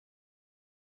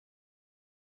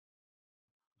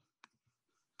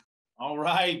All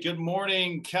right. Good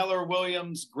morning, Keller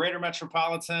Williams, Greater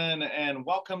Metropolitan, and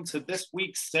welcome to this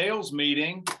week's sales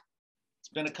meeting. It's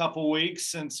been a couple weeks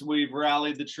since we've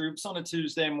rallied the troops on a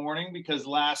Tuesday morning because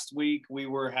last week we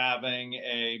were having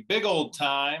a big old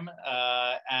time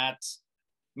at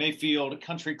Mayfield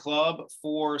Country Club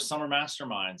for Summer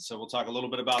Mastermind. So we'll talk a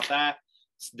little bit about that.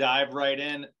 Let's dive right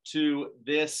in to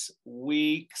this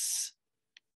week's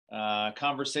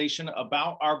conversation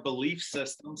about our belief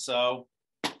system. So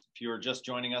if you're just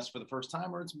joining us for the first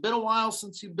time, or it's been a while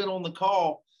since you've been on the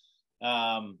call,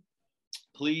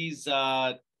 please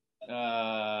know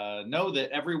that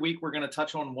every week we're going to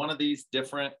touch on one of these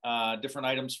different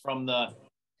items from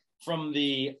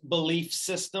the belief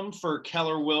system for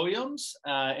Keller Williams.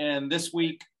 And this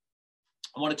week,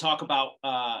 I want to talk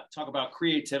about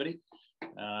creativity.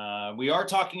 We are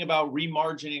talking about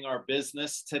remargining our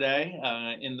business today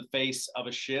in the face of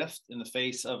a shift, in the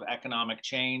face of economic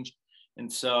change.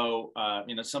 And so,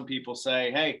 some people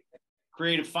say, hey,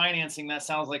 creative financing, that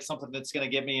sounds like something that's going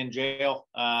to get me in jail.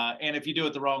 And if you do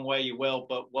it the wrong way, you will.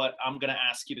 But what I'm going to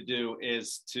ask you to do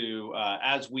is to,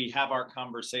 as we have our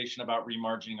conversation about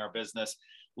remargining our business,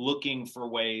 looking for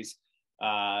ways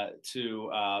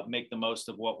to make the most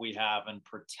of what we have and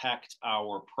protect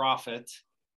our profit.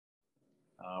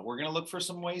 We're going to look for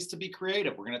some ways to be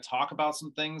creative. We're going to talk about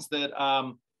some things that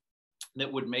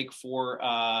would make for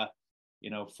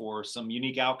some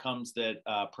unique outcomes that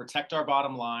protect our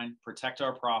bottom line, protect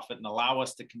our profit, and allow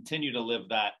us to continue to live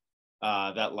that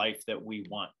life that we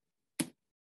want.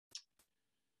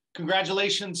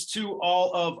 Congratulations to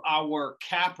all of our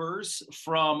cappers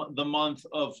from the month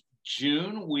of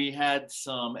June. We had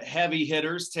some heavy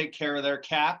hitters take care of their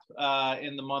cap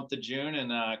in the month of June,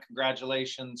 and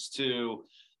congratulations to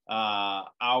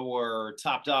our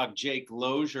top dog, Jake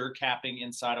Lozier, capping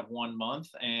inside of 1 month,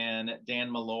 and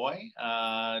Dan Malloy,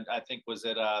 I think was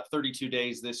at 32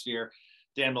 days this year.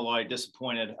 Dan Malloy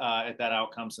disappointed at that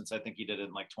outcome since I think he did it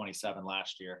in like 27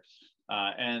 last year.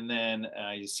 And then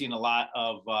you've seen a lot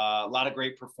of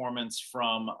great performance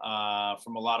from a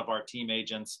lot of our team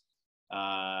agents.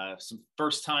 Some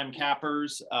first-time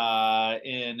cappers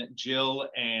in Jill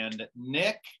and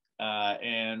Nick,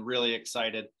 and really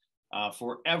excited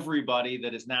for everybody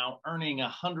that is now earning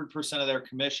 100% of their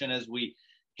commission as we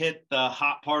hit the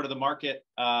hot part of the market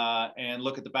and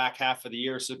look at the back half of the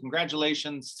year. So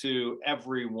congratulations to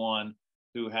everyone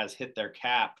who has hit their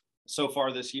cap so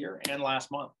far this year and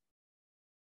last month.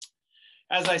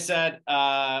 As I said,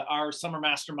 our Summer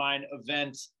Mastermind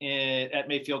event at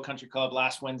Mayfield Country Club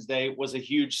last Wednesday was a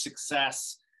huge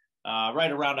success.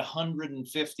 Right around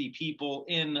 150 people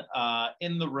in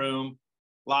the room,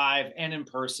 live and in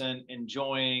person,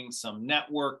 enjoying some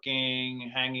networking,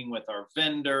 hanging with our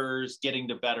vendors, getting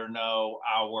to better know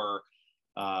our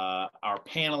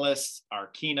panelists, our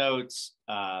keynotes.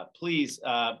 Please,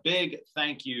 big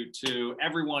thank you to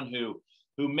everyone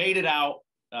who made it out.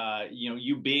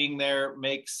 You being there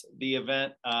makes the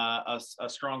event a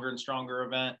stronger and stronger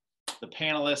event. The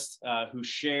panelists who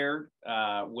shared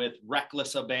with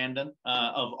reckless abandon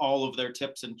of all of their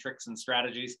tips and tricks and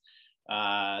strategies.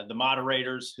 The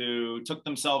moderators who took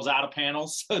themselves out of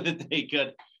panels so that they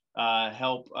could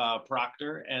help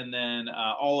proctor, and then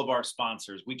all of our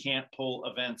sponsors. We can't pull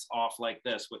events off like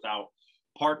this without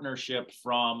partnership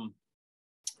from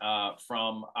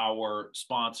our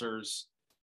sponsors.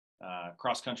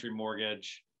 Cross Country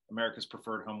Mortgage, America's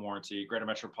Preferred Home Warranty, Greater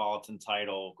Metropolitan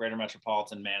Title, Greater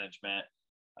Metropolitan Management,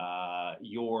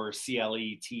 your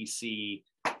CLETC,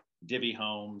 Divvy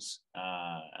Homes.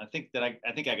 I think I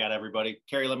got everybody.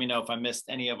 Carrie, let me know if I missed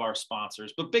any of our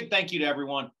sponsors. But big thank you to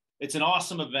everyone. It's an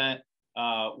awesome event.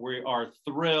 We are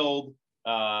thrilled.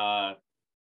 We are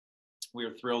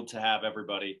thrilled to have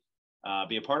everybody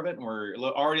be a part of it, and we're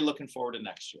already looking forward to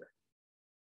next year.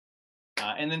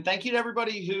 And then thank you to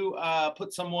everybody who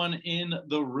put someone in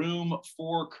the room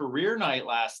for career night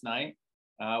last night.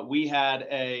 We had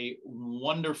a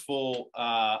wonderful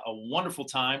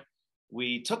time.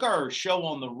 We took our show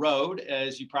on the road,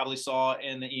 as you probably saw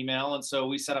in the email. And so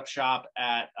we set up shop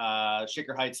at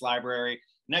Shaker Heights Library.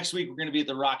 Next week, we're going to be at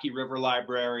the Rocky River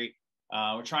Library.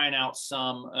 We're trying out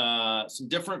some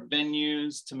different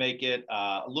venues to make it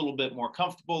a little bit more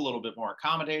comfortable, a little bit more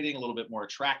accommodating, a little bit more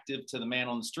attractive to the man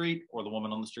on the street, or the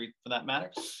woman on the street for that matter.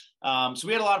 So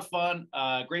we had a lot of fun,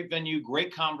 great venue,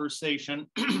 great conversation.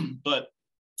 But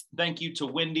thank you to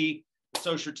Wendy, the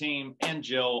Socher team, and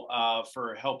Jill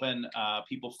for helping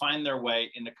people find their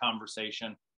way into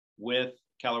conversation with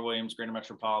Keller Williams, Greater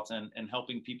Metropolitan, and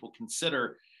helping people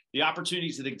consider the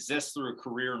opportunities that exist through a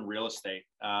career in real estate.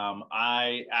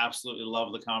 I absolutely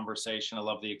love the conversation. I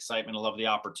love the excitement. I love the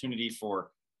opportunity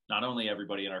for not only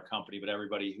everybody in our company, but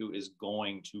everybody who is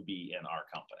going to be in our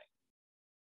company.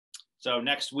 So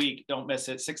next week, don't miss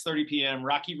it, 6:30 p.m.,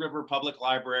 Rocky River Public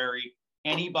Library.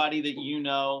 Anybody that you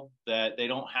know that they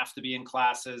don't have to be in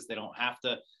classes, they don't have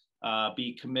to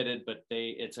be committed, but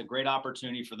it's a great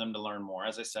opportunity for them to learn more.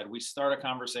 As I said, we start a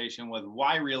conversation with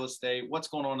why real estate, what's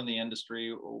going on in the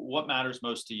industry, what matters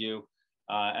most to you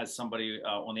as somebody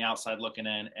on the outside looking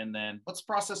in, and then what's the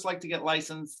process like to get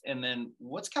licensed, and then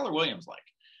what's Keller Williams like?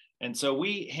 And so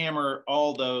we hammer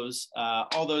all those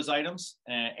items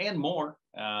and more.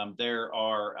 There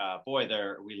are,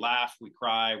 we laugh, we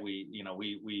cry,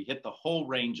 we hit the whole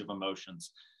range of emotions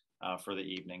for the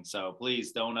evening. So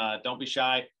please don't be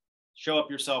shy. Show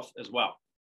up yourself as well.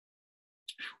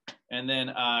 And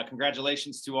then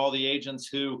congratulations to all the agents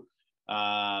who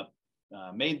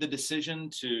made the decision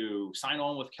to sign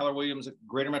on with Keller Williams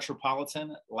Greater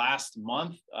Metropolitan last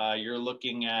month. You're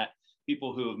looking at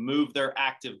people who have moved their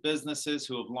active businesses,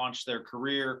 who have launched their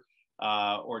career,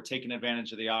 or taken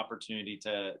advantage of the opportunity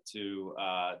to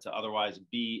otherwise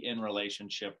be in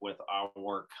relationship with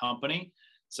our company.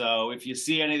 So if you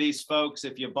see any of these folks,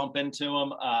 if you bump into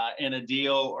them in a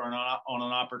deal or on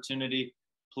an opportunity,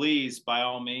 please, by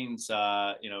all means,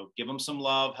 give them some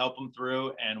love, help them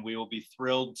through, and we will be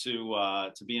thrilled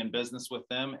to be in business with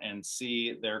them and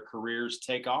see their careers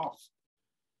take off.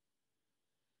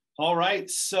 All right,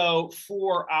 so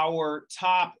for our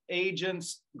top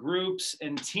agents, groups,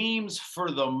 and teams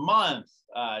for the month,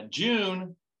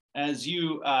 June, as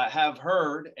you have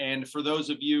heard, and for those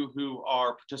of you who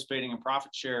are participating in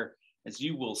Profit Share, as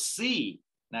you will see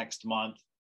next month,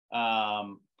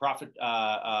 June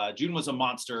was a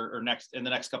monster, in the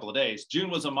next couple of days, June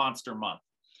was a monster month.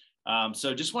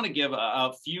 So just want to give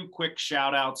a few quick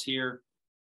shout outs here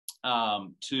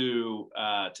to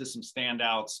some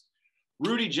standouts.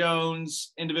 Rudy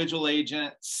Jones, individual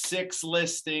agent, 6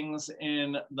 listings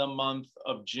in the month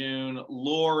of June.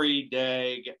 Lori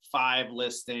Degg, 5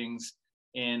 listings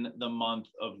in the month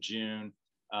of June.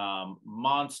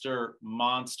 Monster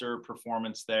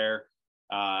performance there.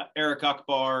 Eric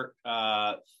Akbar,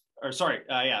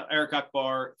 Eric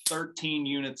Akbar, 13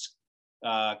 units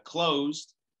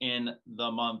closed in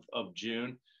the month of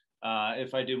June.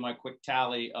 If I do my quick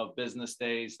tally of business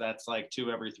days, that's like 2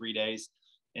 every 3 days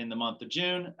in the month of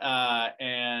June.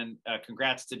 And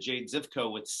congrats to Jade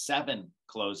Zivko with 7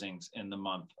 closings in the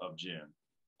month of June.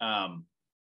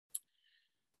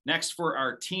 Next for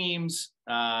our teams,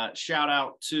 shout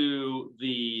out to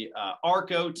the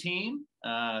ARCO team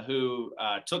who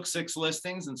took 6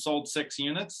 listings and sold 6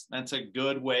 units. That's a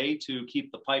good way to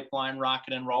keep the pipeline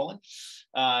rocking and rolling.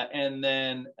 And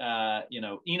then,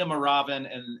 Ina Maravin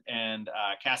and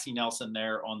Cassie Nelson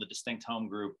there on the Distinct Home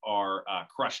Group are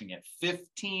crushing it.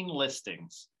 15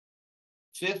 listings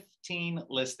in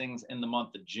the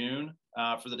month of June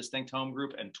for the Distinct Home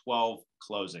Group and 12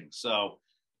 closings. So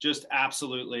just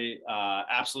absolutely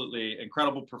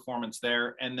incredible performance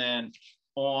there. And then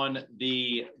on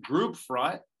the group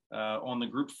front,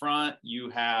 you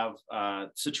have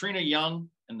Citrina Young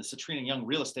and the Citrina Young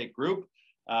Real Estate Group,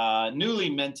 newly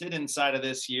minted inside of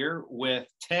this year with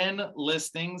 10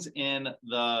 listings in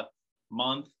the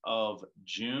month of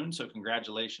June. So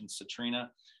congratulations, Citrina.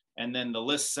 And then the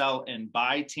List, Sell, and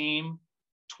Buy team,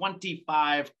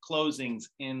 25 closings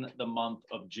in the month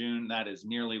of June. That is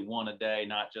nearly 1 a day,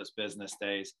 not just business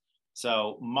days.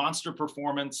 So monster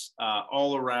performance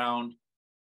all around.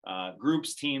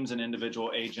 Groups, teams, and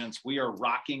individual agents. We are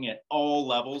rocking at all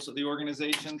levels of the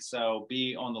organization. So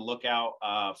be on the lookout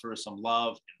for some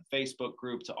love in the Facebook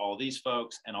group to all these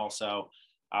folks, and also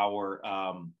our,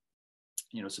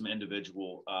 some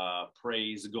individual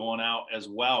praise going out as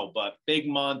well. But big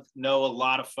month, know a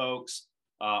lot of folks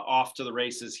off to the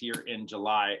races here in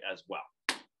July as well.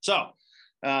 So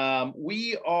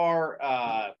we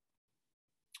are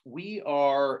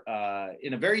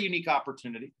in a very unique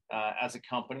opportunity as a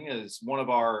company. As one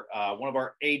of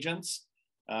our agents,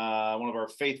 one of our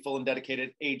faithful and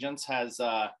dedicated agents, has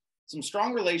some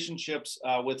strong relationships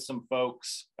with some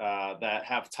folks that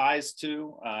have ties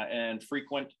to and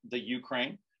frequent the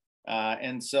Ukraine.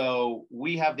 And so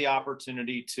we have the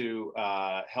opportunity to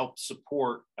help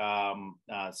support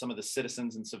some of the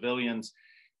citizens and civilians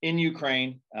in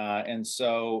Ukraine. And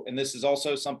this is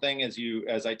also something,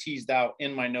 as I teased out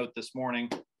in my note this morning,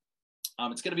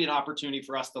 it's going to be an opportunity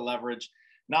for us to leverage,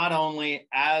 not only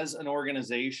as an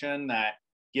organization that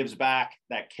gives back,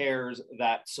 that cares,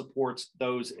 that supports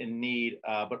those in need,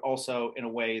 but also in a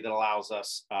way that allows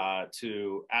us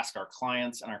to ask our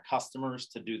clients and our customers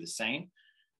to do the same.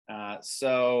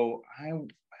 So I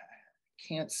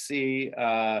can't see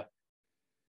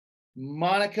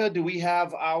Monica, do we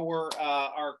have our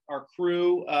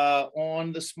crew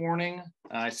on this morning?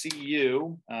 I see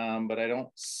you, but I don't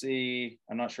see.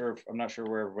 I'm not sure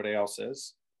where everybody else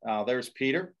is. There's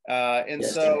Peter, and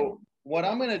Yes, so what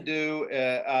I'm going to do,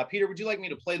 Peter, would you like me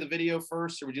to play the video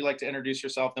first, or would you like to introduce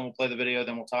yourself? Then we'll play the video,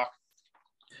 then we'll talk.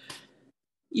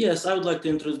 Yes, I would like to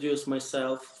introduce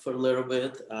myself for a little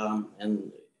bit,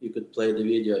 and you could play the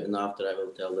video, and after I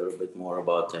will tell a little bit more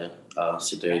about the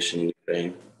situation in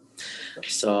Ukraine.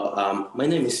 So my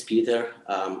name is Peter.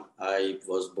 I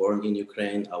was born in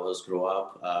Ukraine. I was grew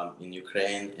up in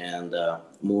Ukraine and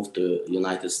moved to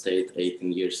United States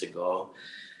 18 years ago.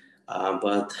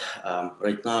 But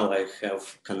right now I have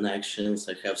connections.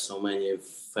 I have so many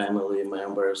family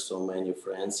members, so many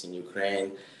friends in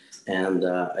Ukraine, and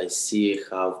I see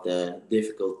how the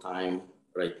difficult time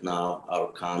right now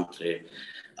our country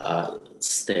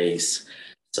stays.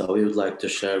 So we would like to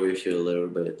share with you a little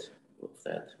bit of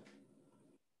that.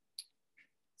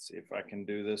 See if I can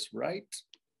do this right.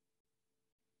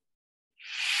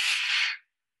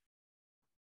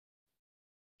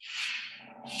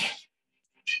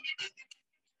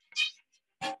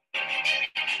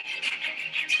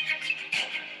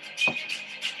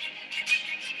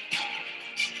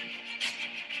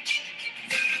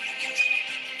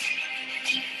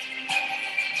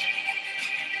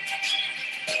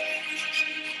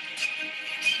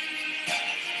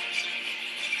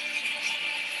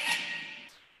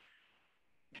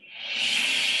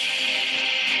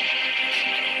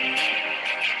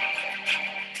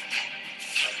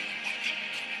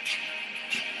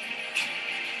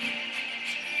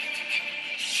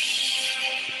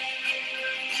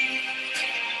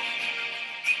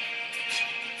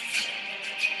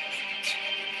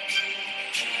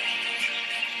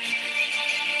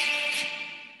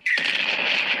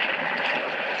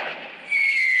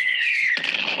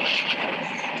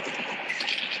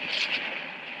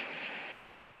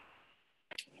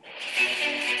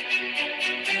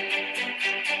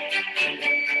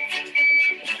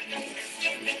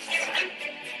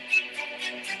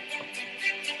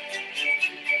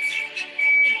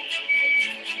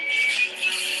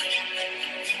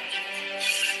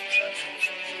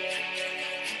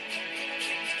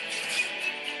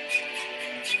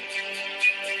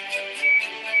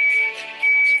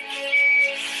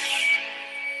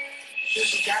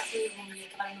 Дуже дякую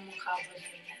гуманітарному хабу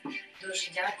Рівне.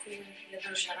 Дуже дякую, я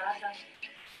дуже рада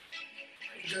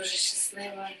і дуже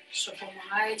щаслива, що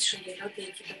допомагають, що є люди,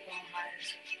 які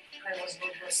допомагають. Хай вас Бог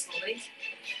благословить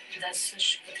і дасть все,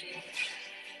 що потрібно.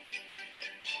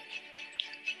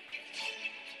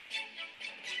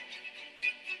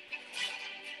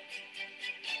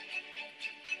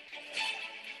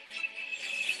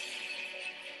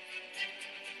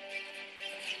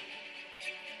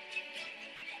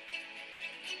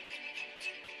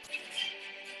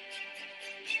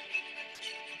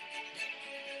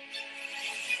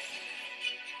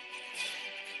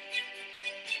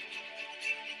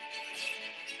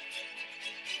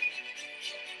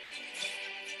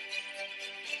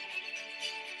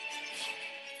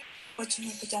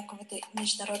 Хочемо подякувати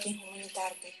Міжнародний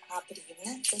гуманітарний хаб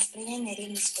Рівне за сприяння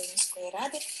Рівненської міської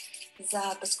ради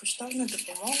за безкоштовну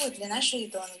допомогу для нашої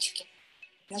донечки.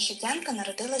 Наша Тянка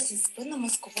народилася з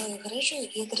спинномозковою грижею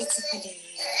і гідроцефалією.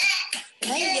 У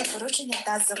неї є порушення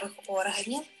тазових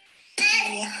органів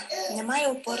і немає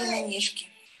опори на ніжки.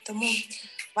 Тому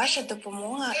ваша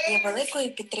допомога є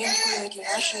великою підтримкою для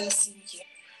нашої сім'ї.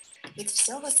 Від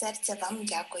всього серця вам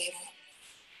дякуємо.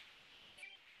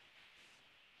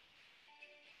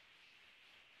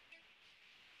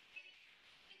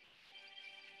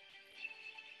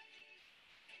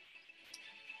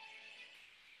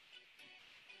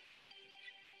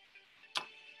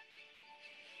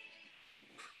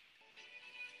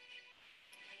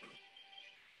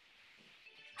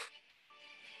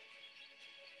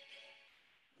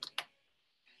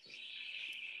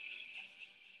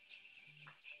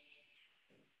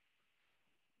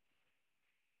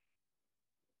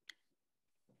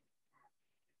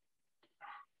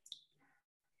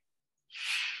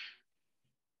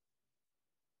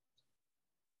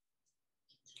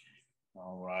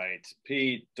 All right,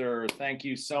 Peter, thank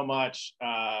you so much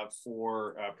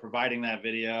for providing that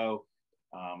video.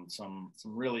 Some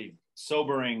really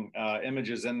sobering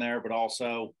images in there, but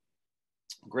also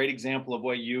a great example of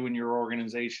what you and your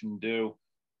organization do.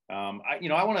 I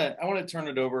want to turn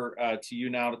it over to you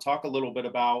now to talk a little bit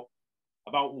about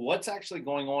what's actually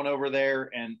going on over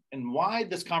there and why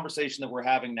this conversation that we're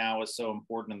having now is so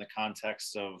important in the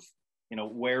context of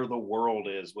where the world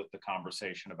is with the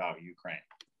conversation about Ukraine.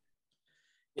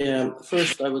 Yeah,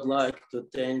 first I would like to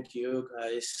thank you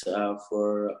guys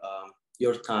for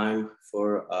your time,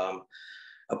 for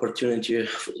opportunity,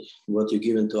 what you're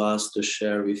given to us to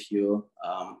share with you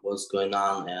what's going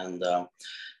on and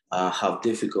how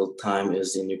difficult time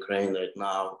is in Ukraine right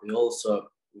now. We also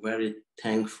very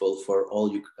thankful for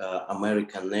all you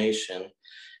American nation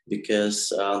because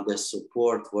the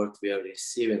support what we are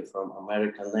receiving from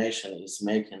American nation is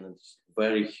making a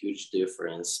very huge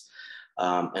difference.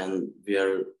 And we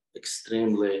are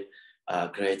extremely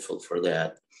grateful for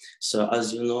that. So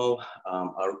as you know,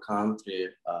 our country,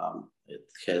 it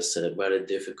has a very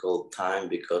difficult time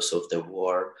because of the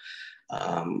war.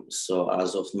 So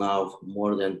as of now,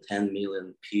 more than 10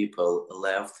 million people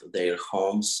left their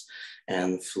homes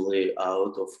and flee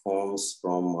out of homes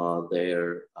from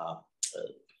their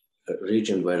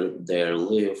region where they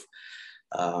live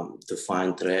to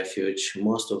find refuge.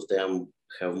 Most of them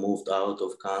have moved out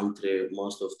of country.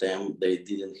 Most of them, they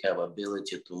didn't have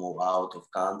ability to move out of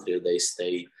country. They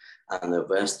stay on the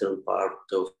western part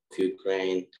of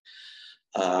Ukraine.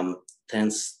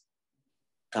 Tens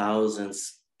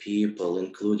thousands people,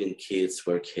 including kids,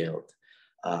 were killed.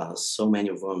 So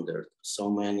many wounded. So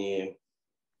many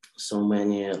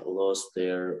lost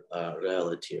their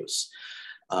relatives.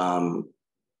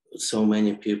 So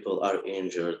many people are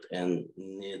injured and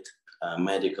need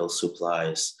medical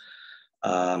supplies.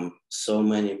 So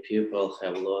many people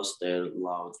have lost their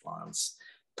loved ones.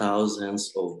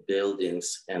 Thousands of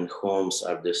buildings and homes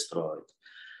are destroyed.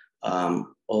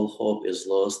 All hope is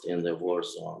lost in the war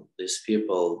zone. These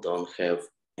people don't have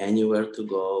anywhere to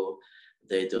go.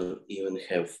 They don't even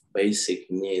have basic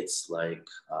needs like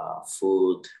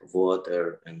food,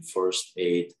 water, and first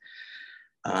aid.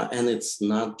 And it's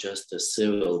not just the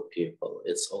civil people,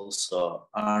 it's also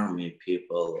army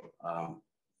people.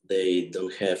 They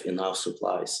don't have enough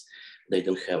supplies. They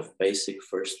don't have basic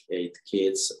first aid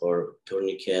kits or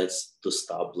tourniquets to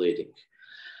stop bleeding.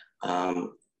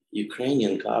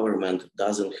 Ukrainian government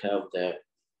doesn't have the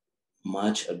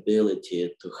much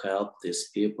ability to help these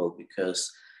people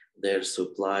because their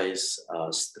supplies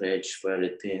stretch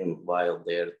very thin while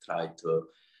they're trying to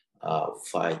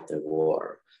fight the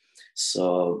war.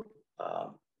 So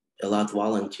a lot of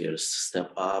volunteers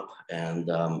step up, and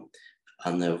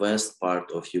on the west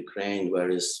part of Ukraine, where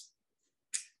is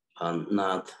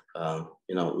not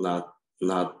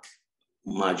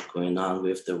much going on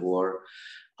with the war,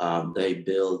 they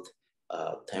build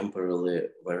temporary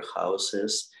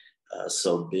warehouses,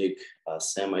 so big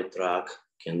semi truck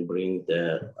can bring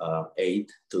the aid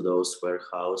to those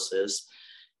warehouses.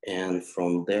 And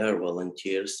from there,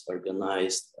 volunteers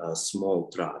organized small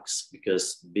trucks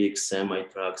because big semi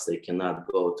trucks, they cannot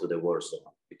go to the war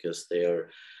zone because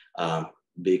they're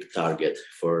big target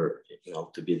for,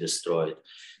 to be destroyed.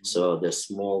 Mm-hmm. So the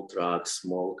small trucks,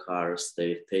 small cars,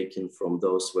 they're taken from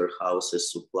those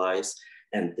warehouses supplies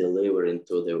and deliver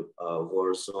into the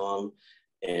war zone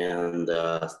and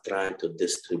trying to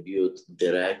distribute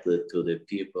directly to the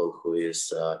people who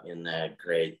is in a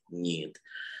great need.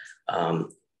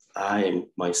 I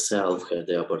myself had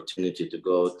the opportunity to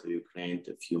go to Ukraine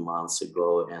a few months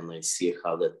ago, and I see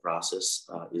how that process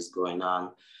is going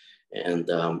on and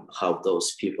how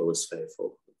those people is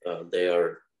faithful. They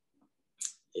are,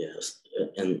 yes,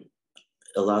 and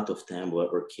a lot of them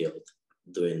were killed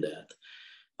doing that.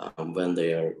 When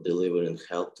they are delivering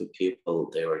help to people,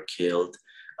 they were killed.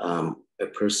 I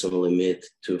personally met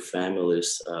two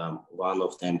families. One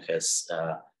of them has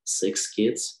 6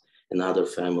 kids. Another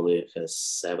family has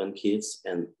 7 kids,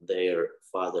 and their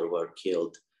father were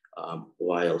killed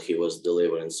while he was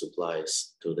delivering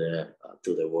supplies to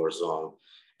the war zone.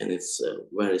 And it's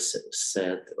very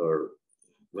sad or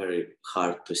very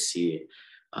hard to see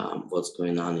what's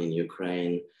going on in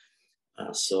Ukraine.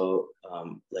 So,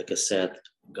 like I said,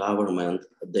 government,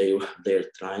 they're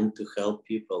trying to help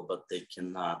people, but they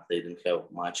cannot. They don't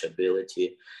have much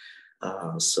ability.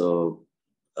 So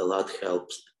a lot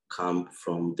helps come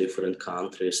from different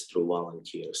countries through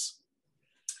volunteers.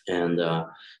 And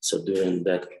so during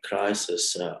that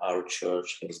crisis, our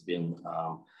church has been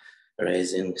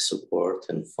raising support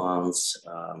and funds.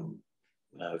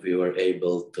 We were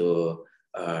able to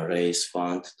raise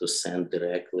funds to send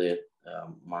directly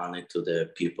money to the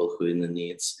people who in the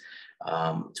needs,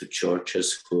 to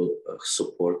churches who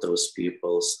support those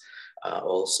peoples.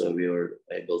 Also, we were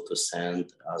able to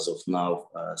send, as of now,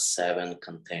 7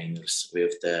 containers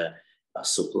with the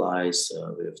supplies,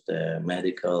 with the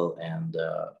medical and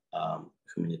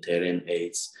humanitarian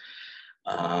aids.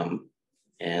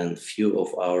 And few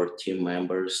of our team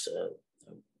members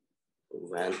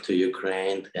went to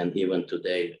Ukraine, and even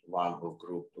today, one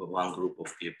group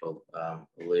of people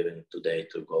leaving today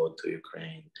to go to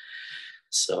Ukraine.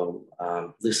 So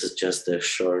this is just a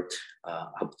short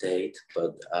update,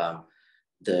 but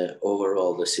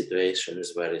the situation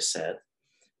is very sad.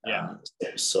 Yeah.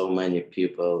 So many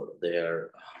people,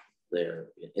 they're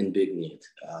in big need.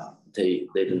 They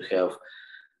don't have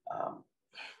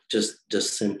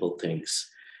just simple things.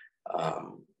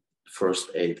 First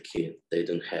aid kit, they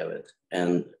don't have it.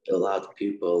 And a lot of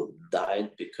people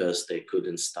died because they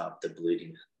couldn't stop the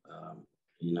bleeding.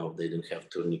 They don't have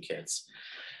tourniquets.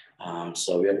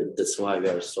 So that's why we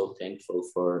are so thankful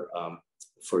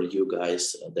for you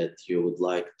guys that you would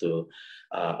like to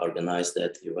organize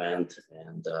that event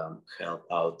and help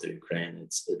out the Ukraine.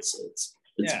 It's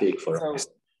big for us.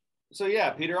 So yeah,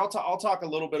 Peter, I'll talk a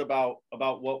little bit about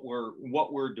what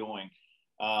we're doing.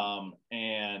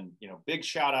 And big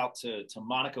shout out to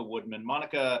Monica Woodman.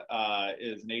 Monica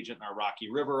is an agent in our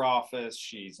Rocky River office.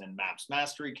 She's in MAPS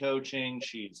Mastery Coaching.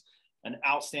 She's an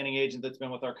outstanding agent that's been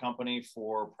with our company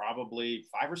for probably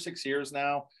 5 or 6 years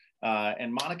now.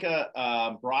 And Monica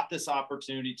brought this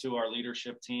opportunity to our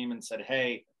leadership team and said,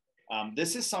 hey,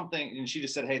 this is something, and she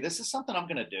just said, hey, this is something I'm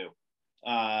going to do.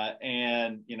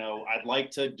 And I'd like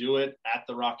to do it at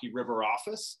the Rocky River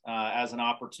office as an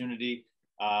opportunity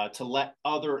to let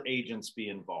other agents be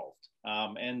involved.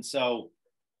 And so,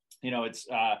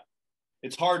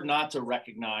 it's hard not to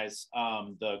recognize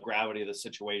the gravity of the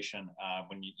situation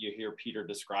when you hear Peter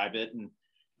describe it. And,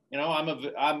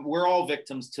 we're all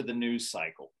victims to the news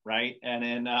cycle, right? And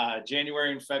in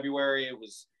January and February, it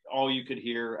was all you could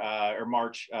hear, or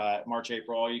March,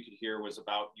 April, all you could hear was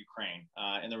about Ukraine.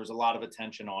 And there was a lot of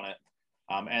attention on it.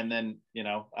 And then,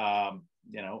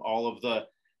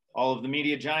 all of the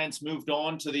media giants moved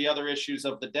on to the other issues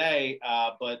of the day,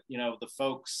 but the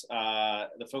folks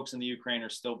in the Ukraine are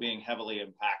still being heavily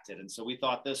impacted, and so we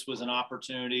thought this was an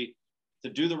opportunity to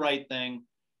do the right thing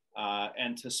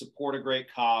and to support a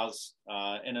great cause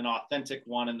and an authentic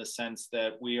one, in the sense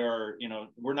that we're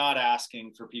not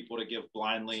asking for people to give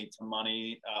blindly to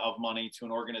money to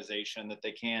an organization that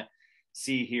they can't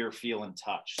see, hear, feel, and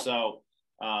touch. So.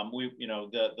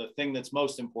 The thing that's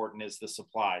most important is the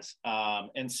supplies.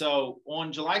 And so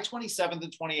on July 27th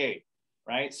and 28th,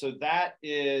 right? So that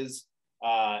is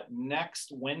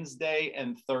next Wednesday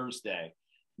and Thursday.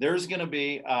 There's going to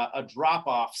be a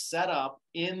drop-off set up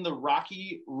in the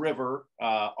Rocky River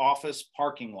office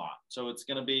parking lot. So it's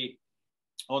going to be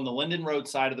on the Linden Road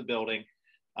side of the building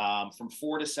from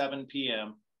 4 to 7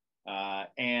 p.m.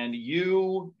 And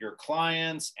your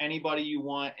clients, anybody you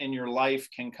want in your life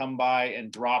can come by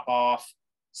and drop off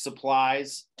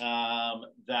supplies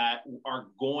that are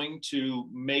going to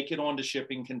make it onto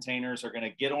shipping containers, are going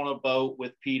to get on a boat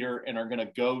with Peter, and are going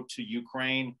to go to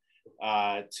Ukraine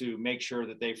to make sure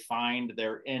that they find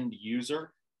their end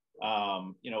user.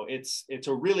 It's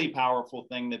a really powerful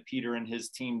thing that Peter and his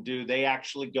team do. They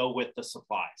actually go with the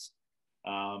supplies.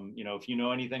 If you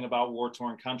know anything about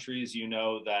war-torn countries,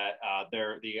 that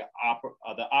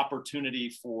the opportunity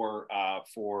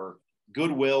for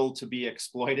goodwill to be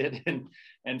exploited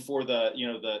and for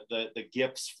the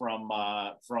gifts from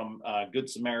Good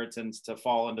Samaritans to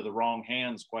fall into the wrong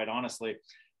hands, quite honestly,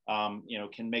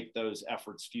 can make those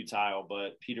efforts futile.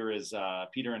 But Peter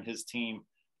and his team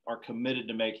are committed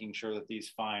to making sure that these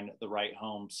find the right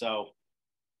home. So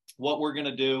what we're going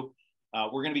to do,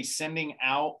 we're going to be sending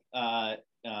out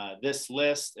this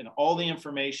list and all the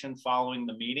information following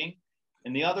the meeting.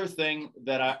 And the other thing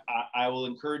that I will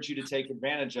encourage you to take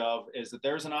advantage of is that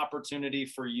there's an opportunity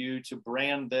for you to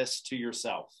brand this to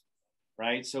yourself,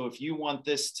 right? So if you want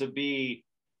this to be,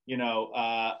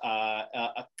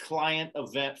 a client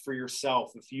event for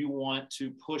yourself, if you want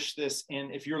to push this in,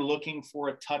 if you're looking for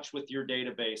a touch with your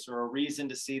database or a reason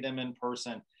to see them in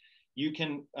person, you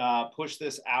can push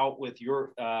this out with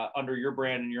under your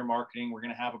brand and your marketing. We're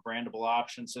going to have a brandable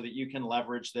option so that you can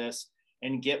leverage this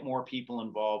and get more people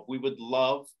involved. We would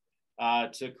love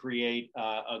to create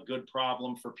a good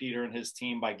problem for Peter and his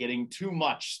team by getting too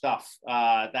much stuff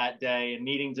that day and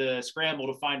needing to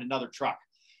scramble to find another truck,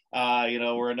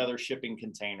 or another shipping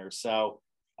container. So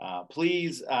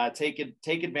please take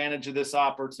advantage of this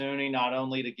opportunity, not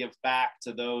only to give back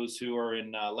to those who are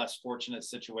in less fortunate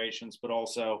situations, but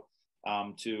also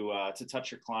to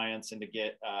touch your clients and to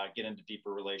get into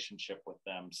deeper relationship with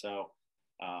them. So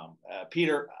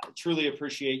Peter, I truly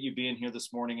appreciate you being here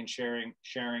this morning and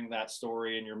sharing that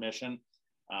story and your mission.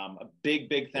 A big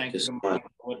thank you to Mark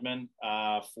Woodman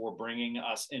for bringing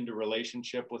us into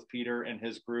relationship with Peter and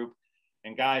his group.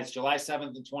 And guys, July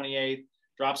 7th and 28th,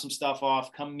 drop some stuff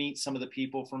off, come meet some of the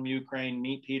people from Ukraine,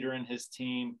 meet Peter and his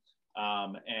team.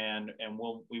 and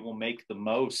we will make the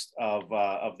most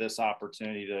of this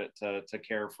opportunity to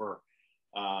care for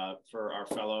our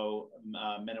fellow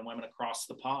men and women across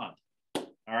the pond.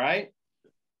 All right.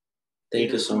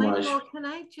 Thank you so Michael, much. can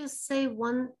I just say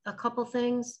a couple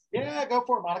things? Yeah, go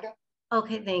for it, Monica.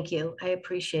 Okay, thank you. I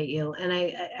appreciate you. And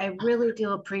I really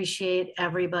do appreciate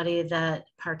everybody that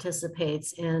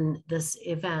participates in this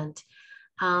event.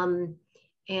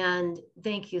 And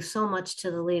thank you so much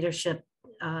to the leadership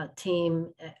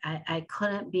team. I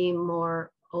couldn't be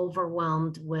more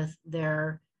overwhelmed with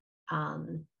their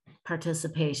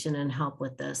participation and help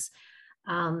with this.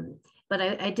 But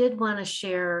I did want to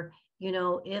share, you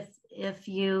know, if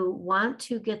you want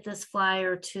to get this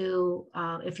flyer to,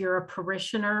 if you're a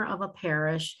parishioner of a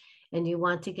parish and you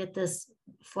want to get this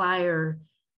flyer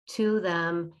to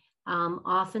them,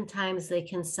 oftentimes they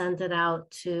can send it out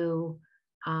to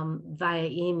via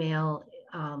email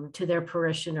to their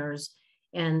parishioners.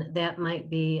 And that might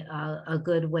be a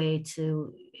good way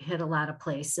to hit a lot of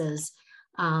places.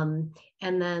 And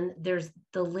then there's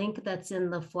the link that's in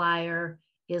the flyer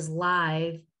is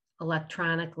live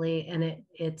electronically, and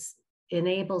it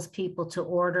enables people to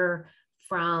order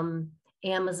from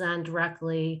Amazon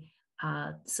directly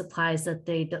supplies that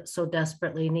they so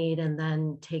desperately need, and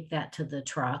then take that to the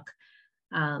truck.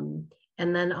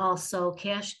 And then also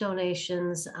cash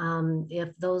donations.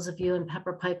 If those of you in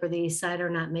Pepper Pike or the East Side are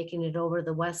not making it over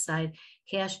the West Side,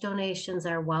 cash donations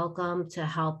are welcome to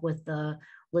help with the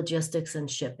logistics and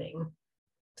shipping.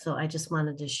 So I just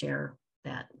wanted to share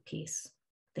that piece.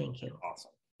 Thank you.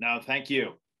 Awesome. No, thank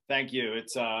you. Thank you.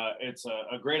 It's a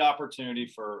great opportunity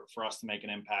for us to make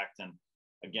an impact. And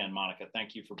again, Monica,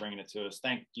 thank you for bringing it to us.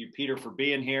 Thank you, Peter, for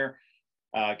being here.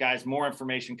 Guys, more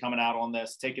information coming out on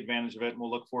this. Take advantage of it. And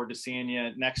we'll look forward to seeing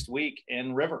you next week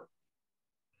in River.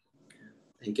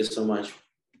 Thank you so much.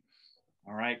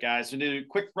 All right, guys. We'll do a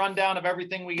quick rundown of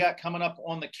everything we got coming up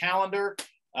on the calendar.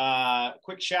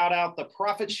 Quick shout out, the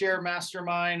Profit Share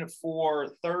Mastermind for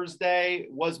Thursday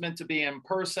was meant to be in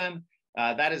person.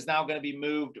 That is now going to be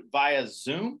moved via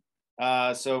Zoom.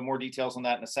 So more details on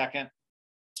that in a second.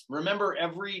 Remember,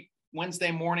 every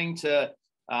Wednesday morning to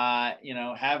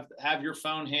have your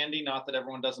phone handy. Not that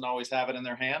everyone doesn't always have it in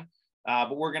their hand,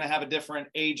 but we're going to have a different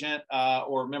agent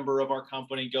or member of our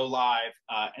company go live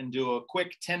and do a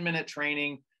quick 10-minute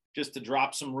training just to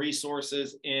drop some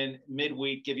resources in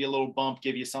midweek, give you a little bump,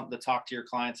 give you something to talk to your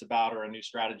clients about or a new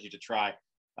strategy to try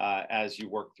as you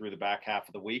work through the back half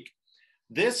of the week.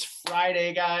 This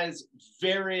Friday, guys,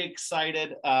 very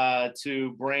excited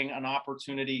to bring an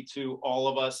opportunity to all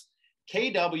of us.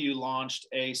 KW launched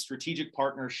a strategic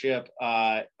partnership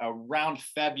around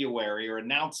February, or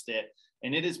announced it,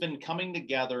 and it has been coming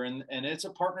together. And it's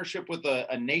a partnership with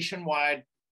a nationwide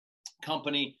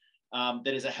company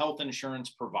that is a health insurance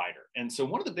provider. And so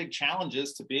one of the big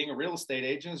challenges to being a real estate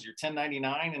agent is your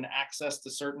 1099 and access to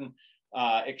certain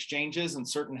exchanges and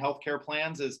certain healthcare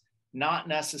plans is not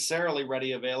necessarily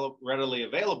readily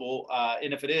available.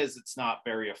 And if it is, it's not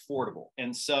very affordable.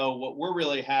 And so what we're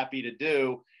really happy to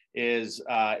do is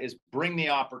bring the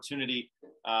opportunity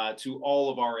to all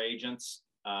of our agents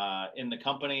in the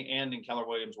company and in Keller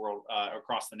Williams world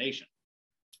across the nation.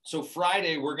 So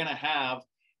Friday, we're going to have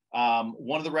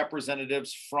one of the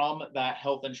representatives from that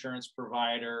health insurance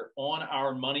provider on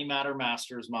our Money Matter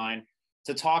Mastermind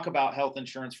to talk about health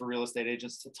insurance for real estate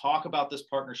agents, to talk about this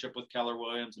partnership with Keller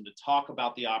Williams, and to talk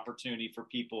about the opportunity for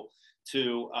people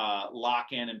to lock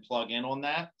in and plug in on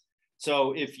that.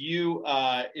 So if you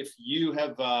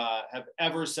have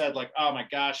ever said like, oh my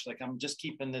gosh, like I'm just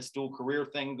keeping this dual career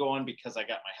thing going because I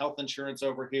got my health insurance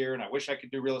over here and I wish I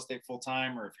could do real estate full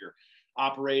time, or if you're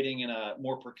operating in a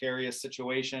more precarious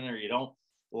situation, or you don't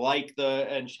like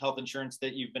the health insurance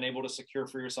that you've been able to secure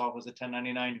for yourself as a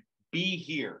 1099, be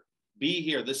here.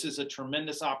 This is a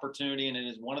tremendous opportunity, and it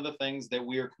is one of the things that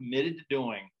we are committed to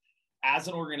doing as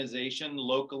an organization,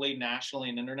 locally, nationally,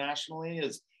 and internationally,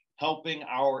 is helping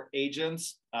our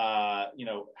agents,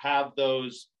 have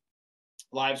those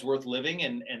lives worth living,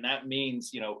 and that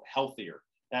means, healthier.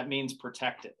 That means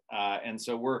protected, and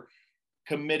so we're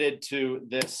committed to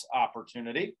this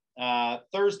opportunity.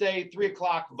 Thursday, 3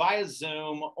 o'clock via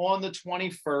Zoom on the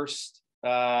 21st.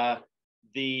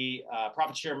 The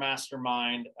Profit Share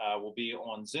Mastermind will be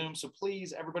on Zoom. So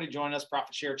please, everybody join us.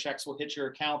 Profit Share checks will hit your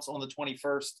accounts on the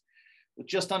 21st with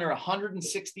just under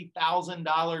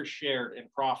 $160,000 shared in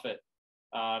profit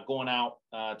going out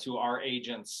to our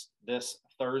agents this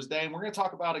Thursday. And we're going to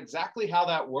talk about exactly how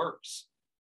that works.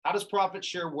 How does Profit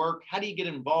Share work? How do you get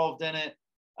involved in it?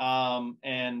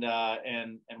 And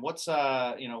what's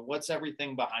what's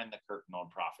everything behind the curtain on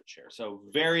Profit Share. So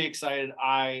very excited.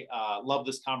 I love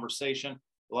this conversation.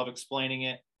 love explaining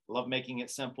it, love making it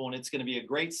simple. And it's going to be a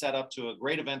great setup to a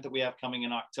great event that we have coming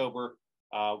in October,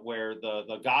 where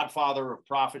the godfather of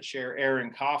Profit Share,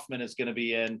 Aaron Kaufman, is going to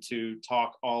be in to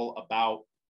talk all about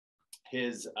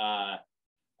his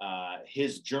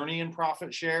journey in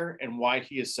Profit Share and why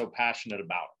he is so passionate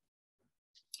about it.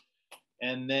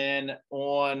 And then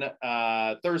on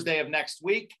Thursday of next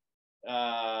week,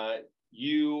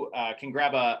 you can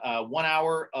grab a 1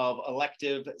 hour of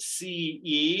elective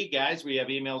CE. Guys, we have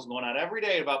emails going out every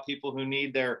day about people who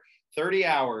need their 30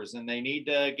 hours and they need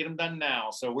to get them done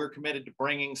now. So we're committed to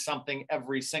bringing something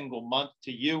every single month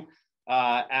to you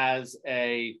as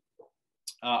a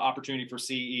opportunity for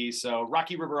CE. So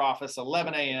Rocky River office,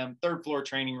 11 a.m., third floor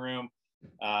training room,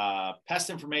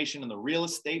 pest information and the real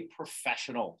estate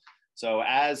professional. So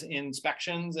as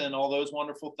inspections and all those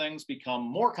wonderful things become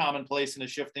more commonplace in a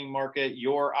shifting market,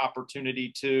 your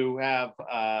opportunity to have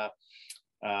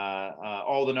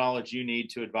all the knowledge you need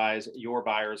to advise your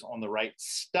buyers on the right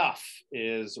stuff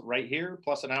is right here,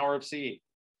 plus an hour of CE.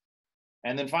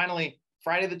 And then finally,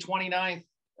 Friday the 29th,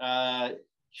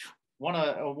 one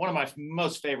of my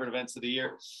most favorite events of the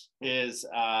year is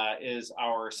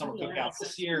our summer cookout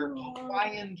this year,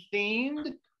 Hawaiian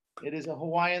themed. It is a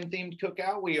Hawaiian themed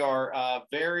cookout. We are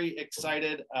very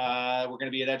excited. We're going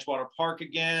to be at Edgewater Park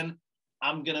again.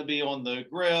 I'm going to be on the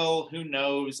grill. Who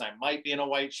knows? I might be in a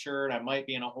white shirt. I might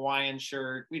be in a Hawaiian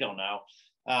shirt. We don't know.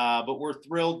 But we're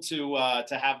thrilled to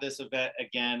have this event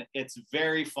again. It's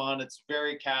very fun. It's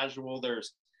very casual.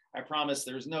 I promise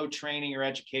there's no training or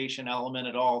education element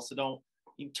at all. So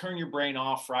you turn your brain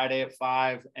off Friday at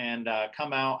 5 and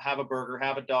come out, have a burger,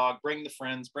 have a dog, bring the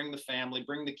friends, bring the family,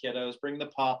 bring the kiddos, bring the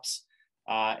pups,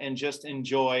 and just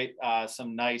enjoy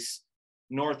some nice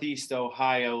Northeast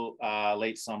Ohio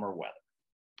late summer weather.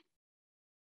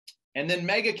 And then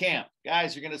Mega Camp.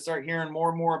 Guys, you're going to start hearing more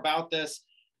and more about this.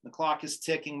 The clock is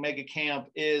ticking. Mega Camp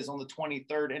is on the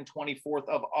 23rd and 24th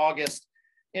of August,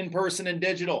 in person and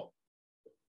digital.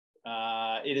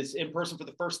 It is in person for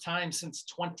the first time since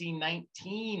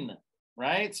 2019,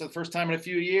 right? So the first time in a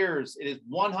few years. It is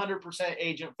 100%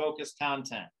 agent-focused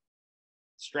content.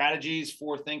 Strategies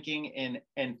for thinking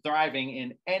and thriving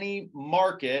in any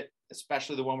market,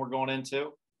 especially the one we're going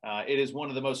into. It is one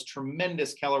of the most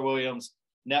tremendous Keller Williams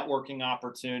networking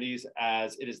opportunities,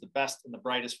 as it is the best and the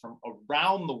brightest from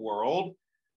around the world.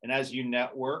 And as you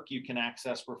network, you can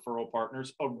access referral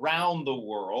partners around the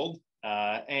world.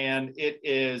 And it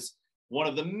is one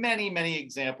of the many, many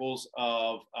examples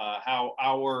of how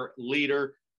our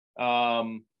leader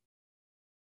and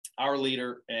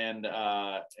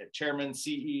chairman,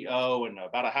 CEO, and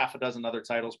about a half a dozen other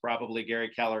titles, probably Gary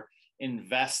Keller,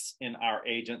 invests in our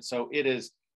agents. So it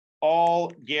is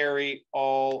all Gary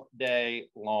all day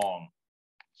long.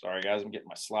 Sorry, guys, I'm getting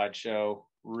my slideshow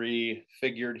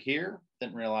refigured here.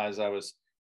 Didn't realize I was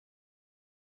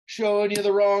showing you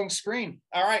the wrong screen.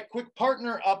 All right, quick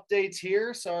partner updates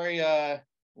here. Sorry,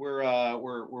 we're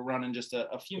running just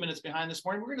a few minutes behind this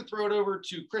morning. We're going to throw it over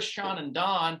to Chris, Sean, and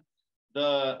Don,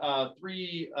 the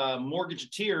three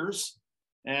mortgageteers,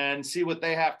 and see what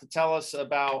they have to tell us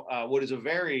about what is a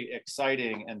very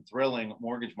exciting and thrilling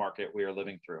mortgage market we are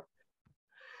living through.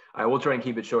 All right, we'll try and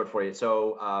keep it short for you.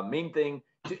 So main thing,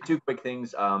 two quick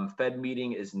things. Fed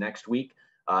meeting is next week.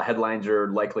 Headlines are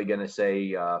likely going to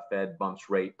say Fed bumps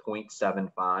rate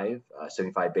 0.75,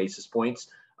 75 basis points.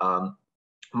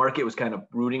 Market was kind of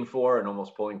rooting for and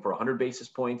almost pulling for 100 basis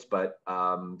points, but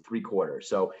 3/4.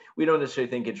 So we don't necessarily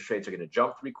think interest rates are going to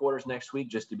jump 3/4 next week.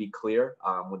 Just to be clear,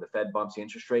 when the Fed bumps the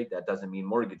interest rate, that doesn't mean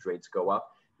mortgage rates go up.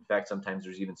 In fact, sometimes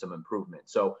there's even some improvement.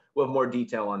 So we'll have more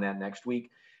detail on that next week.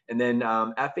 And then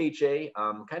FHA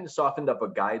kind of softened up a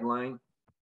guideline.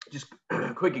 Just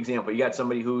a quick example, you got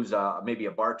somebody who's maybe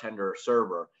a bartender or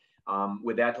server.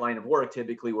 With that line of work,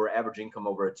 typically we're average income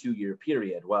over a 2-year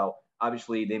period. Well,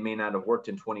 obviously they may not have worked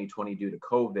in 2020 due to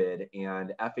COVID,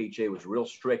 and FHA was real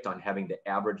strict on having to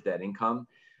average that income,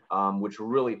 which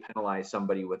really penalized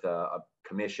somebody with a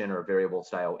commission or variable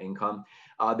style income.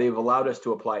 They've allowed us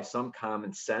to apply some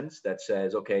common sense that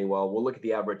says, okay, well, we'll look at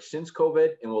the average since COVID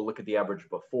and we'll look at the average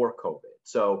before COVID.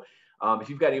 So if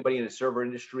you've got anybody in the server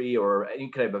industry or any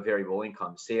kind of variable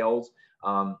income sales,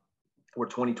 where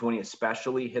 2020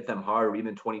 especially hit them hard, or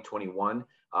even 2021,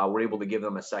 we're able to give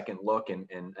them a second look and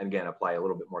again, apply a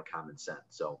little bit more common sense.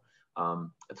 So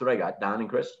that's what I got. Don and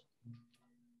Chris?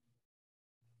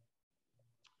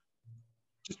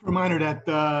 Just a reminder that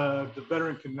the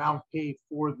veteran can now pay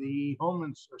for the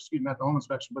not the home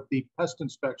inspection, but the pest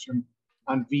inspection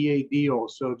on VA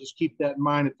deals. So just keep that in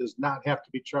mind. It does not have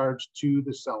to be charged to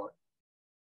the seller.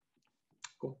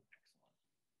 Cool.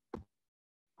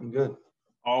 I'm good.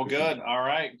 All good. All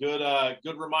right. Good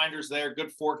reminders there.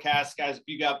 Good forecast, guys. If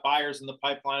you got buyers in the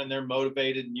pipeline and they're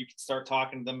motivated, and you can start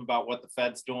talking to them about what the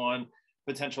Fed's doing,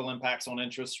 potential impacts on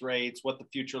interest rates, what the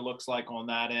future looks like on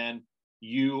that end,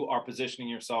 you are positioning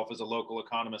yourself as a local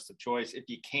economist of choice. If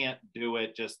you can't do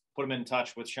it, just put them in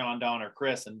touch with Sean, Don, or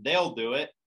Chris, and they'll do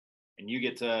it. And you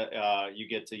get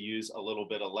to use a little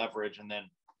bit of leverage. And then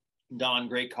Don,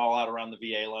 great call out around the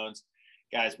VA loans,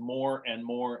 guys. More and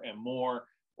more and more,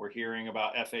 we're hearing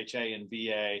about FHA and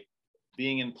VA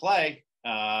being in play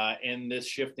in this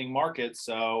shifting market.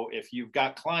 So if you've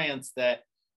got clients that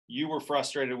you were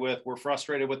frustrated with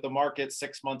the market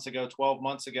 6 months ago, 12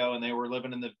 months ago, and they were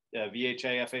living in the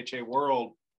VHA, FHA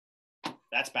world,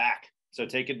 that's back. So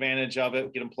take advantage of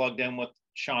it. Get them plugged in with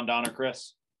Sean, Don, or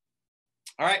Chris.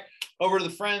 All right, over to the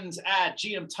friends at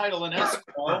GM Title and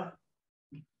Escrow.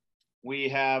 We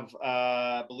have,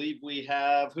 I believe we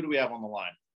have, who do we have on the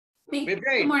line?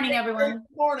 Good morning, everyone.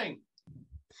 Good morning.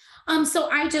 So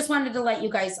I just wanted to let you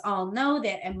guys all know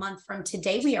that a month from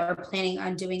today, we are planning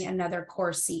on doing another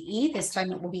core CE. This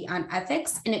time it will be on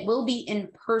ethics, and it will be in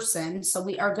person. So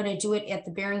we are going to do it at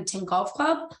the Barrington Golf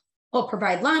Club. We'll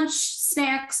provide lunch,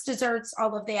 snacks, desserts,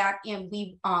 all of that. And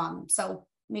so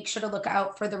make sure to look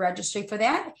out for the registry for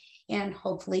that. And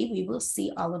hopefully we will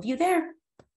see all of you there.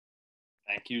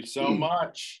 Thank you so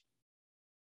much.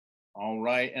 All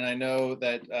right. And I know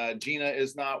that Gina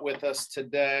is not with us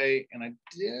today. And I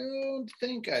don't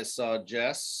think I saw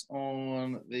Jess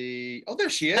on the, oh, there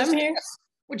she is. I'm here.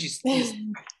 Would you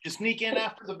just sneak in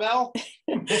after the bell?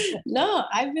 No,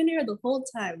 I've been here the whole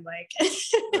time, Mike.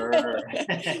 Sure.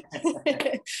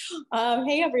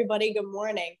 Hey, everybody. Good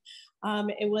morning.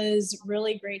 It was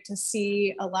really great to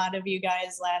see a lot of you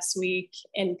guys last week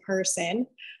in person.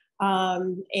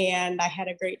 And I had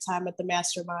a great time at the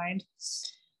mastermind.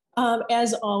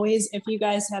 As always, if you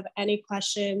guys have any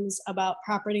questions about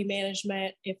property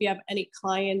management, if you have any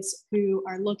clients who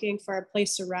are looking for a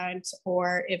place to rent,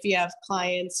 or if you have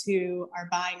clients who are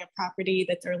buying a property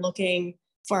that they're looking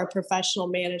for a professional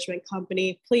management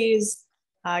company, please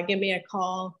give me a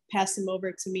call, pass them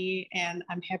over to me, and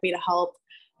I'm happy to help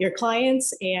your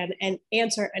clients and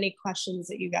answer any questions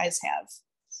that you guys have.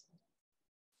 That's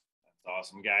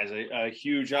awesome, guys. A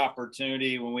huge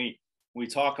opportunity when we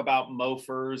talk about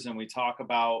MOFers and we talk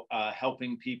about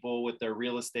helping people with their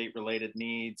real estate related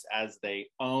needs as they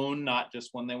own, not just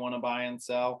when they want to buy and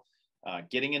sell.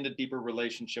 Getting into deeper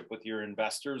relationship with your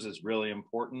investors is really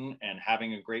important, and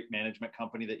having a great management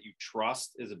company that you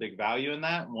trust is a big value in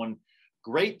that. One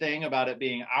great thing about it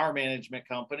being our management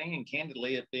company, and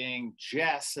candidly it being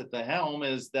Jess at the helm,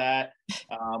 is that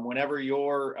whenever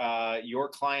your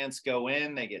clients go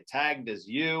in, they get tagged as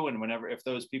you, and if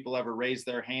those people ever raise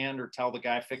their hand or tell the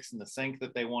guy fixing the sink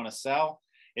that they want to sell,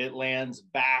 it lands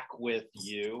back with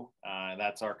you.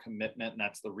 That's our commitment, and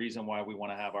that's the reason why we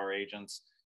want to have our agents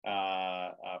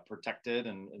protected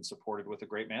and supported with a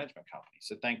great management company.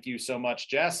 So thank you so much,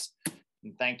 Jess.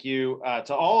 And thank you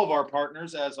to all of our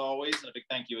partners, as always. And a big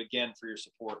thank you again for your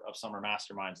support of Summer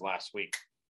Masterminds last week.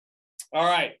 All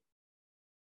right.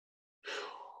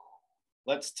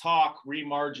 Let's talk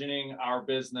remargining our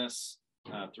business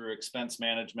through expense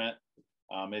management.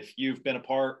 If you've been a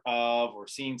part of or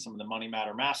seen some of the Money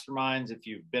Matter Masterminds, if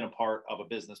you've been a part of a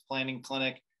business planning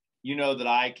clinic, you know that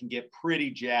I can get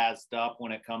pretty jazzed up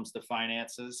when it comes to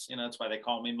finances. You know, that's why they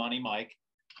call me Money Mike.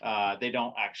 They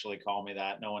don't actually call me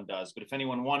that. No one does. But if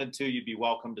anyone wanted to, you'd be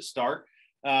welcome to start.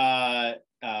 But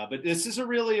this is a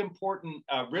really important,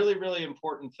 really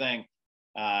important thing.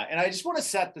 And I just want to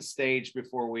set the stage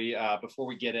before we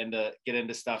get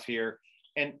into stuff here.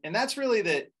 And that's really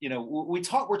that, you know, we're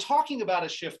talking about a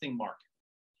shifting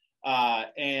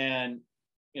market. And,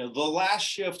 you know, the last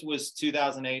shift was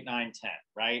 2008, 9, 10,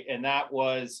 right? And that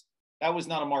was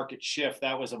not a market shift.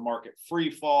 That was a market free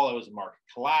fall. It was a market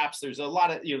collapse. There's a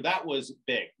lot of, you know, that was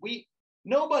big.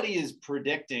 Nobody is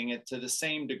predicting it to the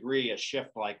same degree, a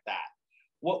shift like that.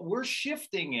 What we're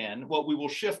shifting in, what we will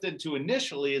shift into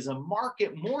initially, is a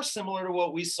market more similar to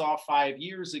what we saw 5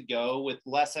 years ago, with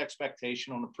less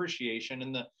expectation on appreciation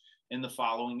in the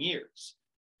following years.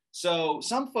 So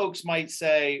some folks might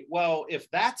say, well, if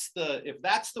that's the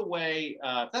way,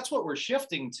 if that's what we're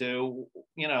shifting to,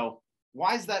 you know,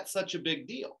 why is that such a big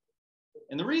deal?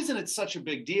 And the reason it's such a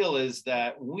big deal is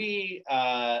that we,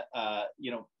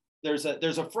 you know, there's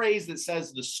a phrase that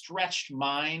says the stretched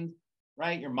mind,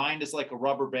 right? Your mind is like a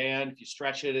rubber band. If you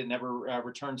stretch it, it never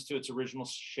returns to its original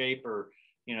shape. Or,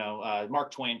 you know,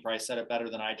 Mark Twain probably said it better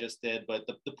than I just did. But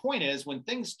the point is, when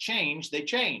things change, they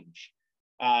change.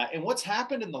 And what's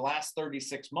happened in the last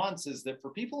 36 months is that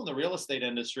for people in the real estate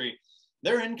industry,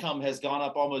 their income has gone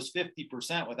up almost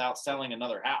 50% without selling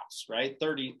another house, right?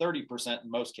 30%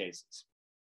 in most cases.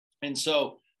 And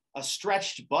so a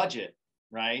stretched budget,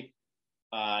 right,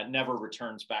 never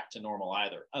returns back to normal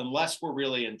either, unless we're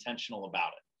really intentional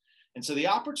about it. And so the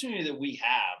opportunity that we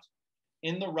have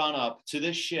in the run up to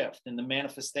this shift in the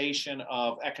manifestation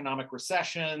of economic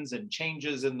recessions and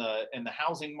changes in the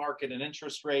housing market and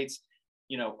interest rates,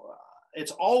 you know,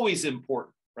 it's always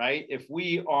important, right? If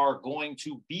we are going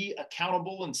to be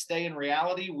accountable and stay in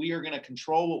reality, we are going to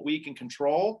control what we can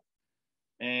control.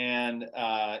 And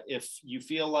if you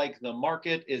feel like the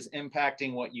market is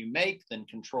impacting what you make, then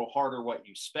control harder what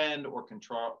you spend, or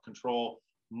control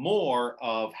more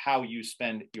of how you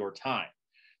spend your time.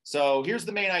 So here's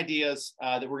the main ideas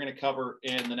that we're going to cover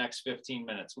in the next 15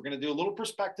 minutes. We're going to do a little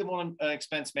perspective on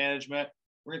expense management.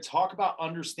 We're going to talk about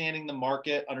understanding the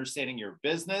market, understanding your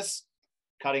business,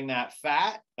 cutting that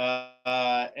fat,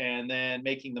 and then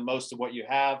making the most of what you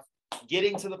have,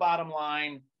 getting to the bottom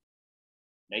line,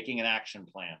 making an action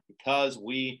plan, because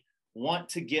we want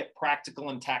to get practical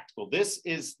and tactical. This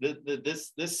is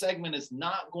this segment is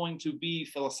not going to be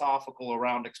philosophical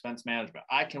around expense management.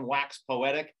 I can wax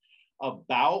poetic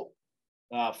about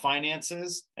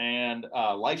finances and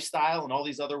lifestyle and all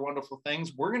these other wonderful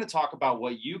things. We're going to talk about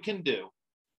what you can do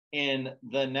in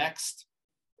the next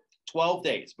 12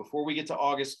 days before we get to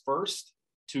August 1st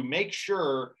to make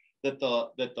sure that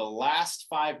the last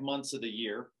 5 months of the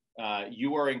year,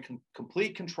 you are in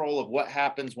complete control of what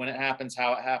happens, when it happens,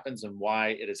 how it happens, and why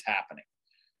it is happening.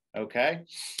 Okay.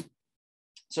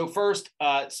 So first,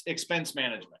 expense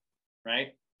management,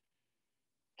 right?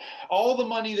 All the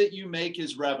money that you make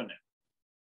is revenue.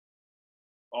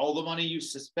 All the money you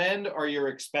spend are your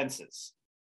expenses.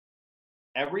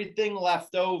 Everything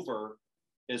left over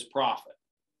is profit.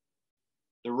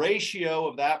 The ratio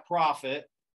of that profit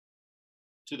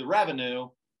to the revenue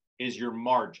is your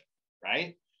margin,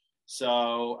 right?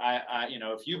 So you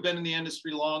know, if you've been in the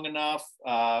industry long enough,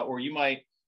 or you might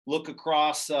look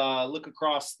across the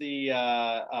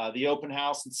open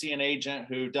house and see an agent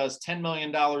who does $10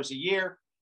 million a year.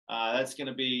 That's going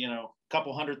to be, you know, a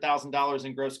couple $100,000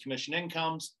 in gross commission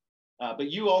incomes. But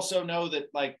you also know that,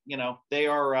 like, you know, they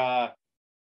are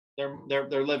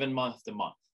they're living month to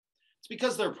month. It's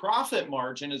because their profit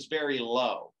margin is very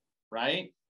low,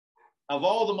 right? Of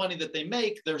all the money that they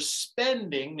make, they're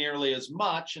spending nearly as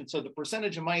much. And so the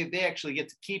percentage of money they actually get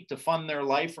to keep to fund their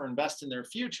life or invest in their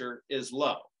future is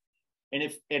low.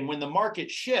 And when the market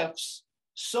shifts,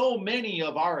 so many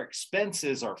of our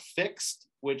expenses are fixed,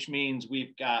 which means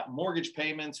we've got mortgage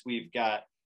payments, we've got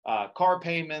car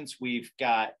payments, we've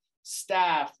got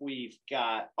staff, we've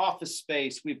got office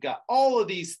space, we've got all of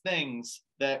these things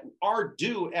that are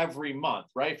due every month,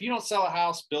 right? If you don't sell a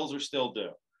house, bills are still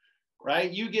due,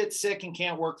 right? You get sick and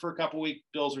can't work for a couple of weeks,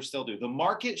 bills are still due. The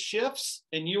market shifts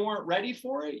and you weren't ready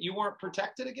for it, you weren't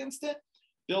protected against it,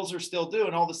 bills are still due.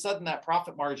 And all of a sudden that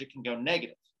profit margin can go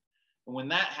negative. And when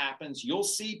that happens, you'll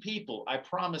see people, I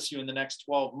promise you, in the next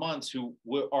 12 months who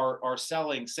are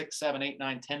selling $6, $7, $8,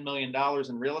 $9, $10 million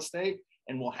in real estate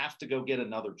and will have to go get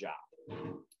another job,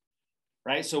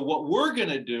 right? So what we're going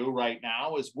to do right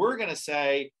now is we're going to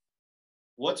say,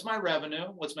 what's my revenue?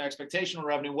 What's my expectation of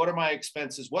revenue? What are my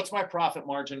expenses? What's my profit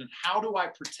margin? And how do I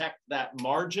protect that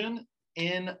margin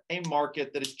in a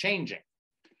market that is changing?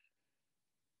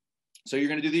 So you're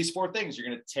going to do these 4 things. You're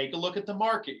going to take a look at the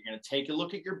market. You're going to take a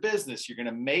look at your business. You're going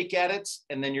to make edits,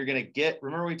 and then you're going to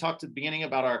remember we talked at the beginning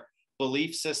about our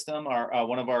belief system,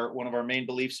 one of our main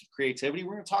beliefs of creativity.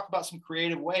 We're going to talk about some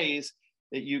creative ways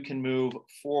that you can move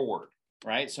forward,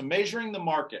 right? So measuring the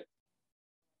market.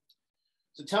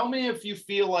 So tell me if you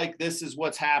feel like this is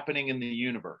what's happening in the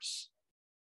universe,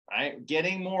 right?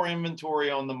 Getting more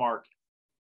inventory on the market.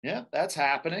 Yeah, that's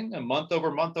happening. And month over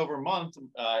month,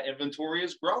 inventory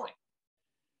is growing.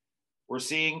 We're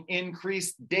seeing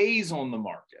increased days on the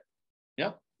market.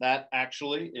 Yep, that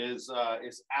actually is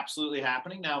absolutely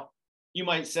happening. Now, you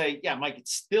might say, yeah, Mike,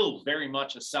 it's still very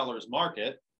much a seller's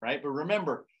market, right? But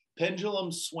remember,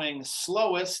 pendulums swing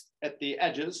slowest at the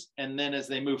edges, and then as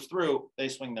they move through, they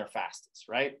swing their fastest,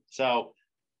 right? So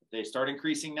if they start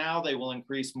increasing now, they will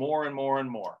increase more and more and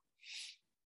more.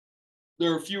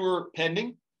 There are fewer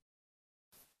pending.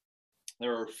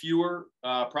 There are fewer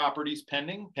properties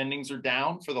pending. Pendings are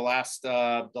down for the last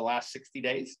 60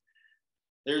 days.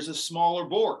 There's a smaller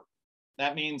board.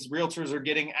 That means realtors are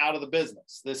getting out of the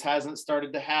business. This hasn't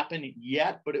started to happen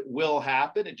yet, but it will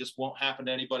happen. It just won't happen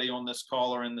to anybody on this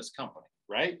call or in this company,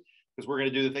 right? Because we're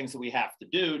going to do the things that we have to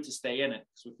do to stay in it.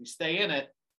 So if we stay in it,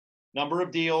 number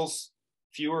of deals,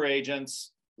 fewer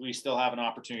agents, we still have an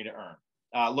opportunity to earn.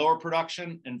 lower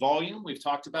production and volume. We've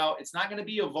talked about it's not going to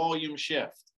be a volume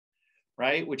shift,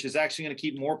 right? Which is actually going to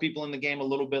keep more people in the game a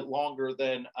little bit longer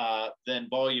than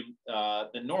volume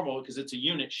than normal, because it's a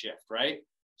unit shift, right?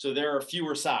 So there are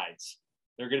fewer sides.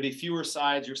 There are going to be fewer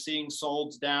sides. You're seeing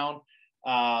solds down.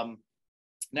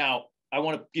 Now, I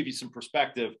want to give you some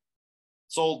perspective.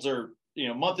 Solds are,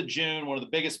 month of June, one of the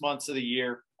biggest months of the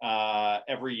year,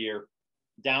 every year,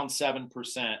 down 7%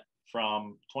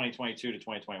 from 2022 to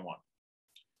 2021.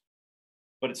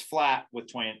 But it's flat with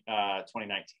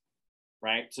 2019,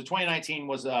 right? So 2019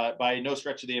 was, by no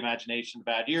stretch of the imagination, a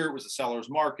bad year. It was a seller's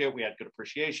market. We had good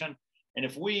appreciation. And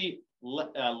if we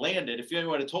landed, if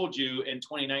anyone had told you in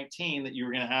 2019 that you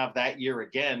were going to have that year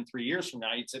again 3 years from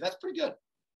now, you'd say, that's pretty good.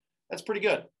 That's pretty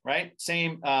good, right?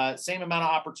 Same amount of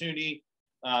opportunity,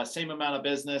 same amount of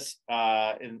business,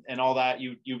 and all that.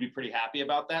 You'd be pretty happy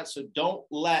about that. So don't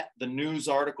let the news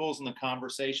articles and the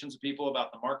conversations of people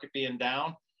about the market being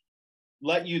down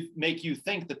make you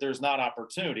think that there's not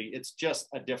opportunity. It's just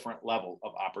a different level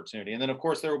of opportunity. And then, of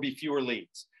course, there will be fewer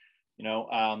leads.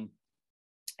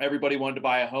 Everybody wanted to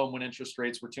buy a home when interest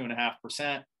rates were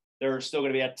 2.5%. There are still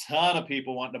going to be a ton of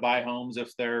people wanting to buy homes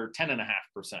if they're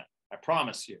 10.5%. I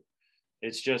promise you.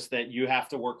 It's just that you have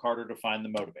to work harder to find the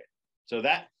motivator. So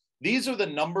these are the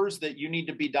numbers that you need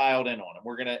to be dialed in on.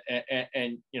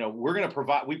 And we're going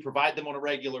to provide them on a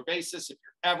regular basis. If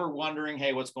you're ever wondering,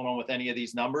 hey, what's going on with any of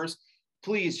these numbers,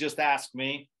 please just ask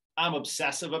me. I'm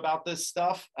obsessive about this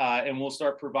stuff, and we'll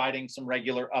start providing some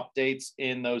regular updates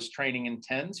in those training and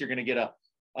 10s. You're going to get a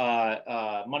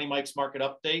Money Mike's market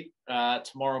update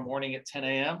tomorrow morning at 10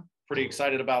 a.m. Pretty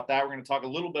excited about that. We're going to talk a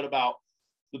little bit about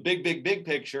the big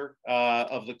picture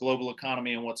of the global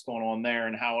economy and what's going on there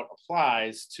and how it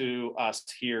applies to us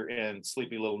here in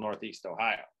sleepy little Northeast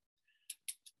Ohio.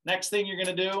 Next thing you're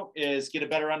going to do is get a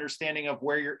better understanding of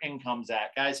where your income's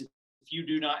at. Guys, if you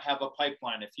do not have a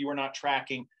pipeline, if you are not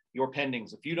tracking your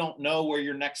pendings, if you don't know where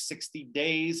your next 60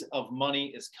 days of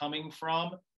money is coming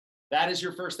from, that is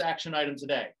your first action item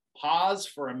today. Pause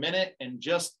for a minute and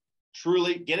just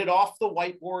truly get it off the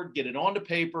whiteboard, get it onto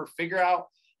paper, figure out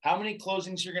how many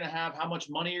closings you're going to have, how much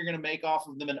money you're going to make off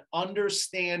of them, and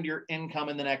understand your income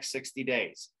in the next 60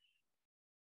 days.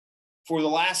 For the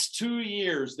last 2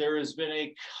 years, there has been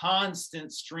a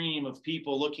constant stream of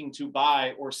people looking to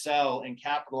buy or sell and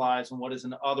capitalize on what is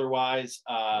an otherwise,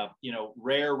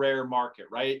 rare market,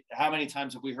 right? How many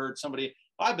times have we heard somebody,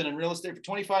 I've been in real estate for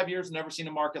 25 years and never seen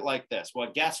a market like this?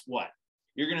 Well, guess what?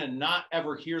 You're going to not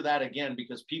ever hear that again,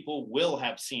 because people will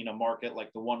have seen a market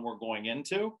like the one we're going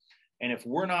into. And if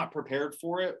we're not prepared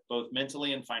for it, both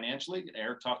mentally and financially,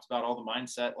 Eric talked about all the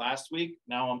mindset last week.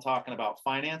 Now I'm talking about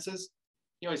finances.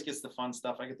 He always gets the fun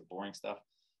stuff. I get the boring stuff.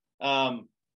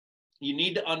 You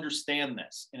need to understand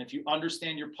this. And if you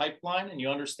understand your pipeline and you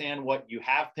understand what you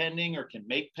have pending or can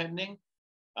make pending,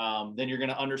 then you're going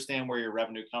to understand where your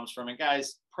revenue comes from. And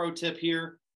guys, pro tip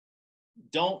here,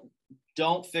 don't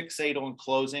fixate on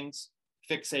closings,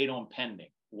 fixate on pending.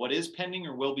 What is pending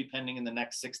or will be pending in the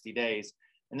next 60 days.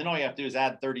 And then all you have to do is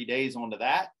add 30 days onto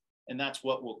that, and that's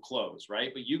what will close,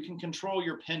 right? But you can control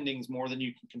your pendings more than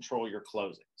you can control your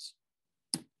closings.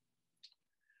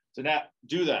 So now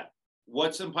do that.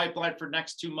 What's in pipeline for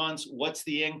next 2 months? What's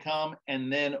the income? And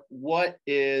then what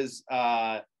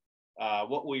will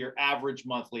your average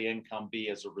monthly income be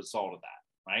as a result of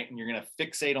that, right? And you're going to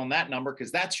fixate on that number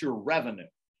because that's your revenue.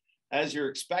 As your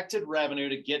expected revenue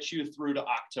to get you through to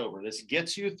October. This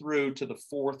gets you through to the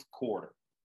fourth quarter.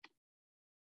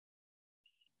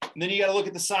 And then you got to look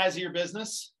at the size of your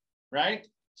business, right?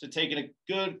 So taking a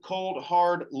good, cold,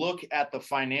 hard look at the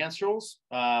financials.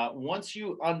 Once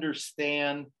you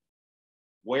understand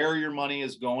where your money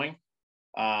is going,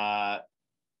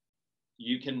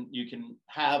 you can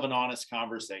have an honest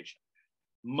conversation.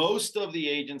 Most of the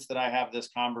agents that I have this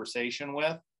conversation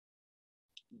with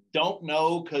don't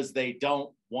know because they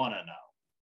don't want to know,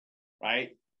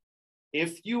 right?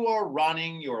 If you are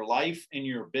running your life and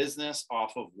your business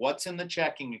off of what's in the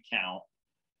checking account,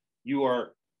 you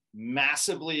are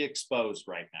massively exposed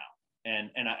right now.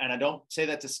 And I don't say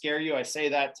that to scare you. I say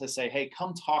that to say, hey,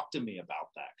 come talk to me about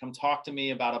that. Come talk to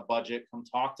me about a budget. Come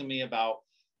talk to me about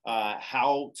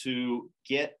how to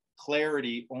get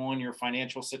clarity on your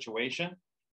financial situation.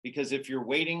 Because if you're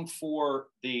waiting for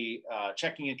the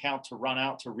checking account to run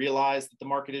out to realize that the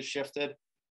market has shifted,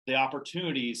 the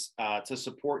opportunities to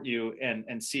support you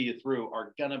and see you through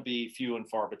are going to be few and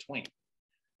far between.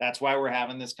 That's why we're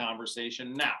having this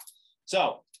conversation now.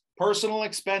 So personal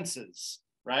expenses,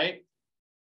 right?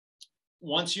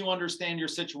 Once you understand your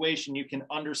situation, you can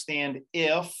understand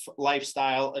if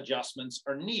lifestyle adjustments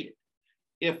are needed.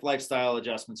 If lifestyle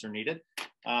adjustments are needed,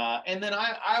 And then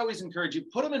I always encourage you,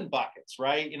 put them in buckets,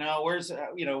 right? You know,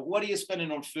 what are you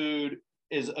spending on food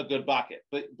is a good bucket,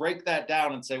 but break that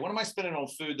down and say, what am I spending on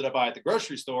food that I buy at the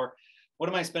grocery store? What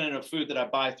am I spending on food that I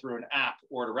buy through an app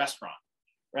or at a restaurant,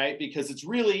 right? Because it's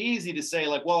really easy to say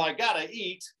like, well, I gotta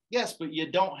eat. Yes, but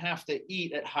you don't have to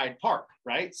eat at Hyde Park,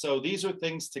 right? So these are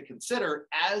things to consider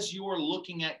as you are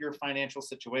looking at your financial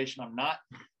situation. I'm not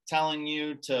telling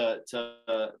you to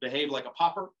behave like a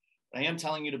pauper. I am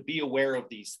telling you to be aware of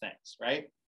these things, right?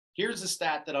 Here's a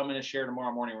stat that I'm going to share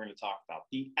tomorrow morning. We're going to talk about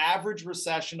the average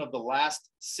recession of the last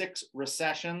 6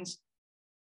 recessions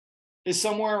is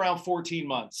somewhere around 14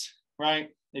 months, right?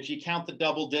 If you count the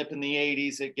double dip in the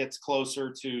 80s, it gets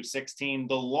closer to 16.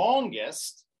 The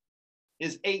longest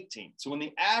is 18. So when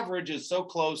the average is so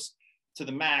close to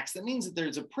the max, that means that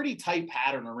there's a pretty tight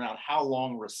pattern around how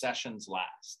long recessions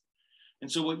last.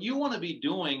 And so what you want to be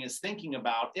doing is thinking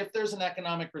about if there's an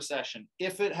economic recession,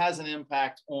 if it has an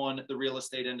impact on the real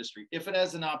estate industry, if it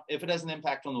has an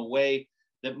impact on the way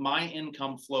that my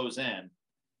income flows in,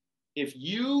 if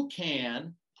you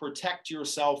can protect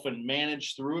yourself and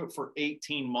manage through it for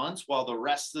 18 months while the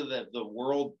rest of the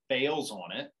world bails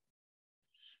on it,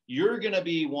 you're going to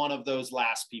be one of those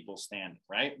last people standing,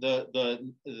 right?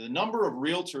 The number of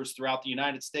realtors throughout the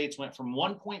United States went from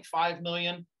 1.5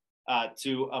 million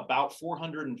to about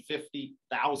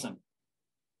 450,000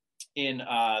 in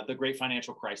the great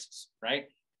financial crisis, right?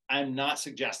 I'm not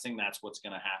suggesting that's what's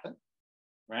going to happen,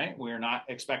 right? We're not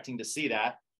expecting to see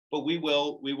that, but we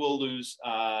will lose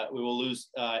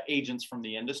agents from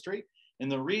the industry.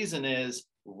 And the reason is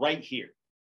right here,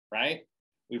 right?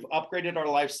 We've upgraded our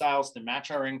lifestyles to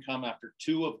match our income after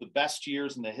 2 of the best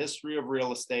years in the history of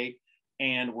real estate.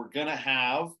 And we're going to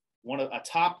have a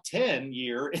top 10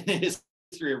 year in the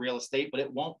history of real estate, but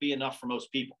it won't be enough for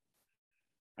most people,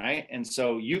 right? And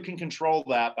so you can control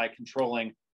that by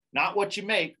controlling not what you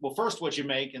make, well, first what you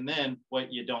make and then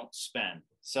what you don't spend.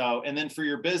 So, and then for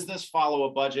your business, follow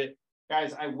a budget.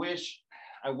 Guys, I wish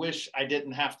I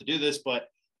didn't have to do this, but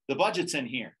the budget's in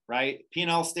here, right?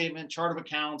 P&L statement, chart of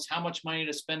accounts, how much money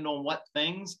to spend on what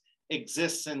things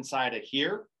exists inside of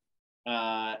here.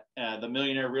 The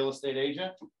Millionaire Real Estate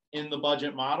Agent in the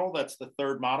budget model. That's the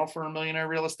 3rd model for a millionaire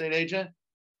real estate agent.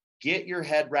 Get your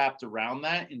head wrapped around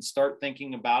that and start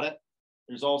thinking about it.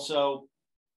 There's also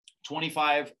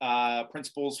 25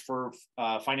 principles for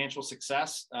financial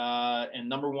success. And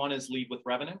number 1 is lead with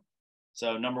revenue.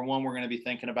 So number 1, we're going to be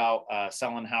thinking about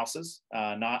selling houses,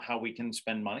 not how we can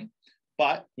spend money.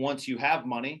 But once you have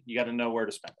money, you got to know where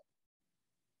to spend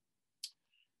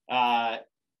it.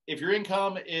 If your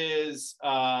income is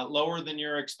lower than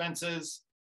your expenses,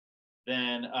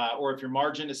 then, or if your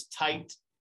margin is tight,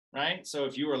 right? So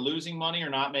if you are losing money or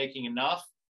not making enough,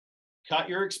 cut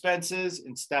your expenses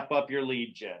and step up your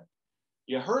lead gen.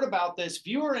 You heard about this. If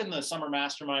you were in the summer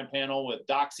mastermind panel with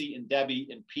Doxy and Debbie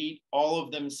and Pete, all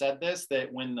of them said this,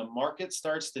 that when the market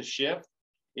starts to shift,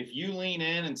 if you lean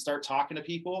in and start talking to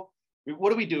people,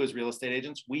 what do we do as real estate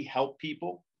agents? We help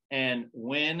people. And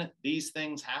when these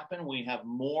things happen, we have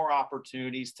more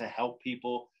opportunities to help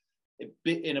people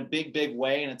in a big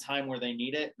way in a time where they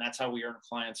need it. And that's how we earn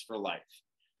clients for life.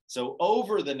 So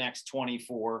over the next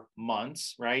 24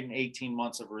 months, right, and 18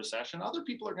 months of a recession, other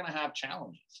people are going to have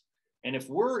challenges. And if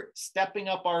we're stepping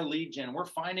up our lead gen, we're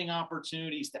finding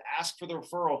opportunities to ask for the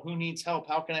referral. Who needs help?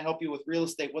 How can I help you with real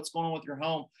estate? What's going on with your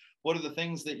home? What are the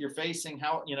things that you're facing?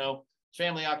 How,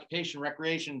 family, occupation,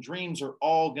 recreation, dreams are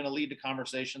all going to lead to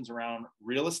conversations around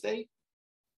real estate.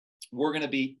 We're going to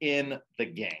be in the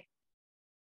game.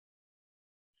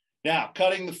 Now,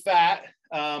 cutting the fat.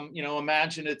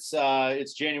 Imagine it's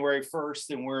January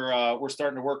 1st and we're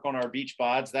starting to work on our beach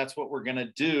bods. That's what we're going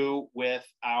to do with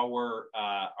our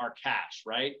cash,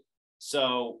 right?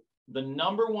 So the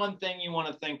number 1 thing you want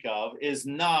to think of is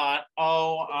not,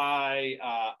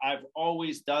 I've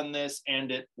always done this and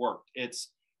it worked.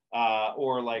 It's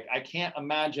or like, I can't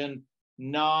imagine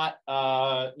not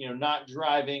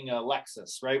driving a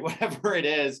Lexus, right? Whatever it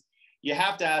is. You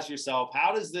have to ask yourself,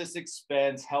 how does this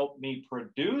expense help me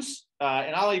produce?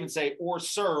 And I'll even say, or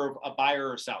serve a buyer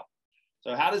or seller.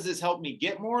 So how does this help me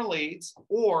get more leads?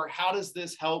 Or how does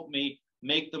this help me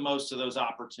make the most of those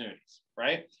opportunities,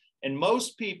 right? And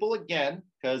most people, again,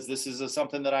 because this is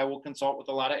something that I will consult with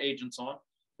a lot of agents on,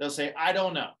 they'll say, I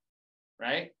don't know,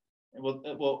 right?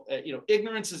 And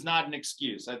ignorance is not an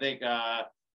excuse. I think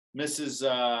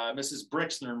Mrs.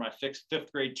 Brixner, my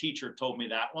 5th grade teacher, told me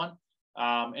that one.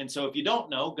 And so if you don't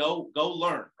know, go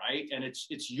learn, right? And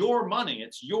it's your money,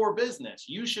 it's your business.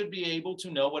 You should be able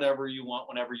to know whatever you want,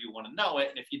 whenever you want to know it.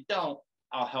 And if you don't,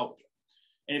 I'll help you.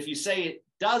 And if you say it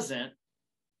doesn't,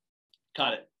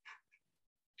 cut it.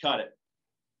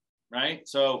 right?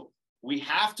 So we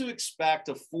have to expect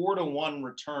a 4-to-1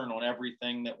 return on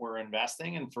everything that we're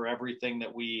investing and for everything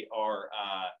that we are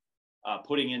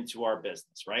putting into our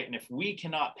business, right? And if we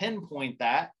cannot pinpoint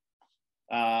that,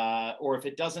 or if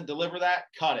it doesn't deliver that,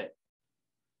 cut it.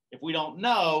 If we don't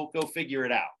know, go figure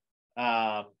it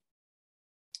out.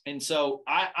 And so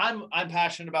I'm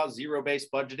passionate about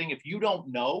zero-based budgeting. If you don't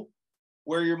know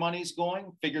where your money's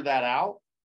going, figure that out.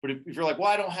 But if you're like, well,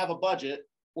 I don't have a budget,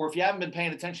 or if you haven't been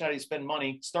paying attention how you spend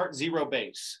money, start zero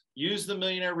base. Use the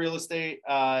Millionaire Real Estate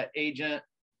Agent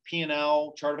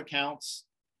P&L chart of accounts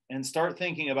and start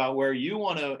thinking about where you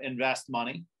want to invest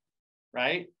money,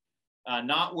 right?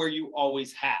 Not where you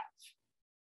always have.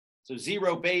 So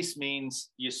zero base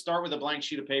means you start with a blank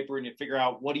sheet of paper and you figure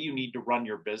out what do you need to run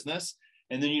your business,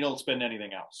 and then you don't spend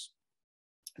anything else.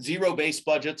 Zero base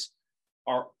budgets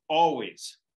are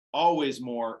always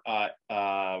more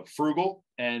frugal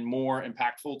and more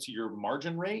impactful to your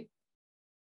margin rate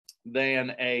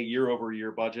than a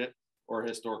year-over-year budget or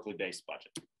historically based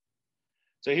budget.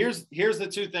 So here's the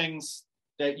two things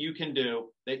that you can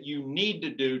do that you need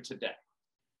to do today.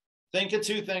 Think of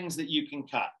two things that you can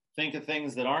cut. Think of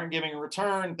things that aren't giving a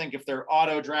return. Think if they're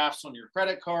auto drafts on your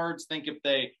credit cards. Think if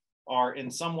they are in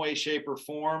some way, shape, or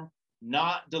form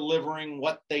not delivering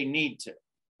what they need to,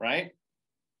 right?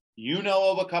 You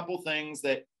know of a couple things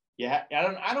that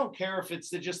I don't care if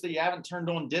it's just that you haven't turned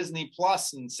on Disney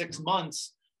Plus in 6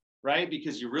 months, right?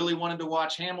 Because you really wanted to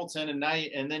watch Hamilton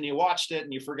and then you watched it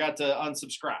and you forgot to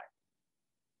unsubscribe.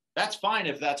 That's fine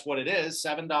if that's what it is.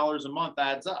 $7 a month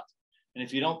adds up. And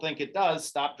if you don't think it does,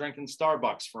 stop drinking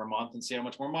Starbucks for a month and see how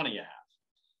much more money you have.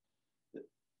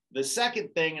 The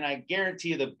second thing, and I guarantee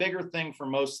you the bigger thing for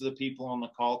most of the people on the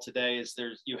call today, is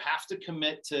you have to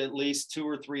commit to at least 2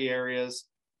 or 3 areas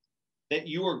that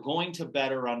you are going to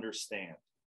better understand,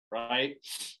 right?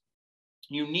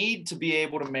 You need to be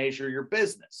able to measure your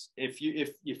business. If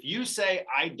you say,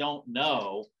 I don't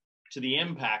know, to the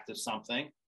impact of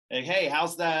something, like, hey,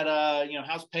 how's that,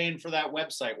 how's paying for that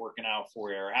website working out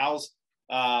for you? Or how's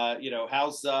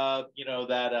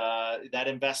that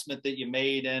investment that you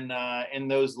made in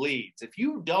those leads? If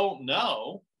you don't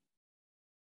know,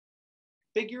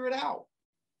 figure it out.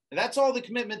 And that's all the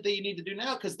commitment that you need to do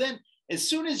now, because then as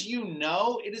soon as you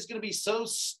know, it is going to be so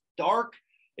stark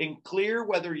and clear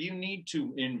whether you need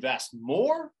to invest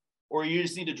more or you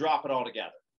just need to drop it all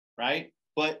together, right?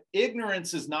 But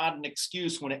ignorance is not an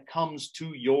excuse when it comes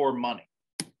to your money.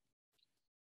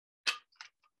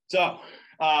 So,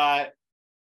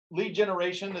 lead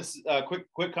generation. This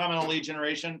quick comment on lead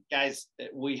generation, guys.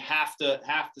 We have to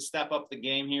step up the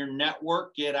game here.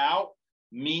 Network, get out,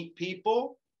 meet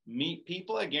people.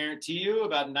 I guarantee you,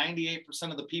 about 98%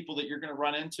 of the people that you're going to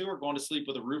run into are going to sleep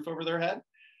with a roof over their head.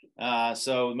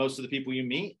 So most of the people you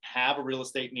meet have a real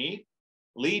estate need.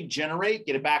 Lead generate,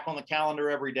 get it back on the calendar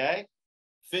every day.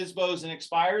 FSBOs and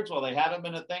expireds, while they haven't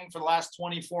been a thing for the last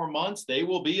 24 months, they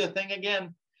will be a thing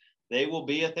again. They will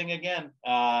be a thing again.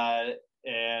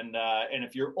 And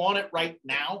if you're on it right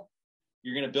now,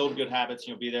 you're going to build good habits.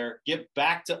 You'll be there. Get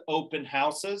back to open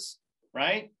houses,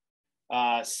 right?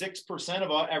 6%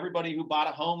 of everybody who bought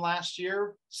a home last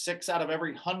year, 6 out of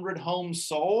every 100 homes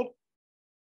sold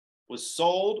was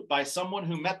sold by someone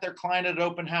who met their client at an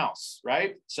open house,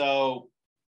 right? So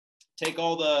take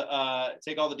all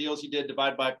the deals you did,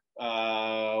 divide by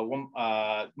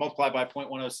multiply by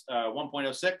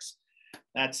 1.06.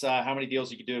 That's how many deals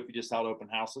you could do if you just held open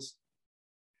houses.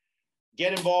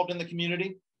 Get involved in the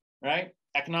community, right?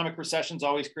 Economic recessions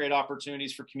always create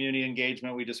opportunities for community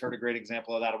engagement. We just heard a great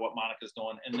example of that, of what Monica's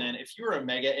doing. And then if you're a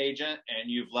mega agent and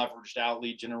you've leveraged out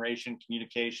lead generation,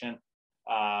 communication,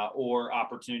 or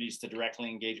opportunities to directly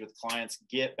engage with clients,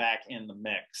 get back in the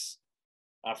mix.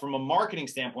 From a marketing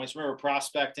standpoint, so remember,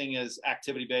 prospecting is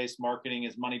activity-based, marketing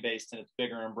is money-based, and it's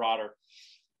bigger and broader.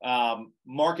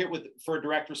 Market for a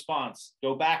direct response.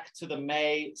 Go back to the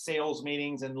May sales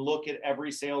meetings and look at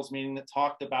every sales meeting that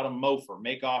talked about a MOFR,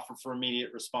 make offer for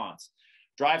immediate response.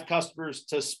 Drive customers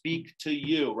to speak to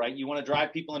you, right? You want to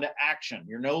drive people into action.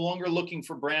 You're no longer looking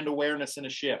for brand awareness in a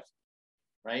shift,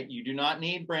 right? You do not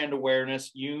need brand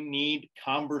awareness. You need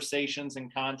conversations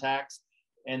and contacts.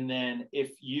 And then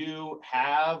if you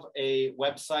have a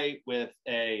website with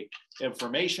a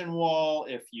information wall,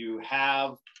 if you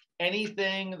have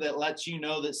anything that lets you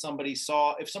know that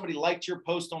if somebody liked your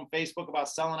post on Facebook about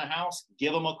selling a house,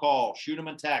 give them a call, shoot them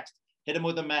a text, hit them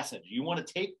with a message. You want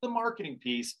to take the marketing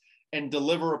piece and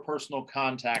deliver a personal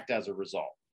contact as a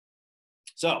result.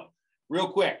 So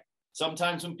real quick,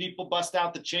 sometimes when people bust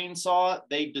out the chainsaw,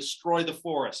 they destroy the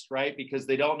forest, right? Because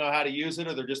they don't know how to use it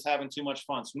or they're just having too much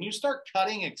fun. So when you start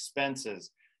cutting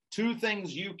expenses, 2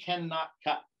 things you cannot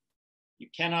cut. you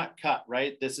cannot cut,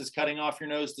 right? This is cutting off your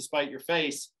nose to spite your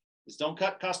face. Is don't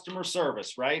cut customer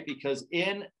service, right? Because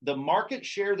in the market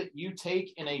share that you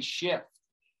take in a shift,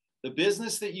 the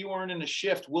business that you earn in a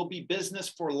shift will be business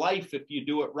for life if you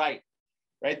do it right,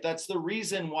 right? That's the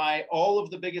reason why all of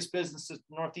the biggest businesses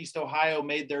in Northeast Ohio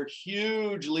made their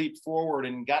huge leap forward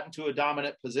and got into a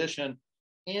dominant position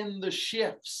in the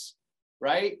shifts,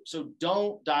 right? So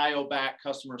don't dial back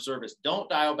customer service. Don't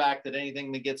dial back that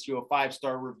anything that gets you a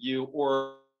 5-star review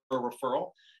or a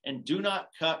referral, and do not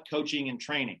cut coaching and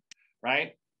training,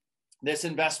 right? This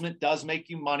investment does make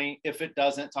you money. If it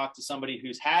doesn't, talk to somebody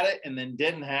who's had it and then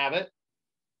didn't have it.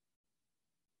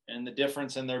 And the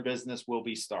difference in their business will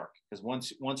be stark, because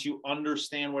once you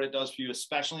understand what it does for you,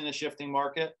 especially in the shifting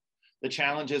market, the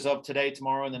challenges of today,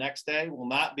 tomorrow, and the next day will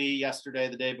not be yesterday,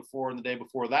 the day before, and the day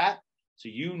before that. So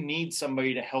you need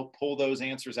somebody to help pull those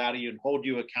answers out of you and hold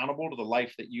you accountable to the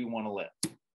life that you want to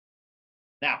live.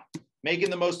 Now,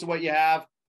 making the most of what you have,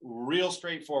 real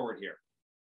straightforward here.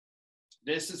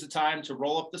 This is the time to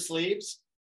roll up the sleeves,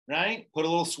 right? Put a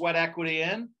little sweat equity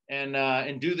in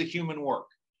and do the human work.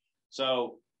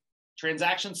 So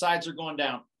transaction sides are going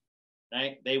down,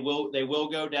 right? They will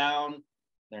go down.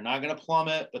 They're not going to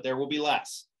plummet, but there will be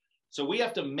less. So we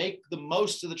have to make the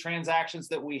most of the transactions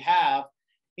that we have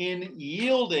in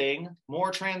yielding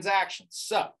more transactions.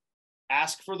 So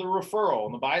ask for the referral.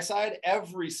 On the buy side,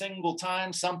 every single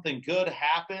time something good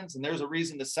happens and there's a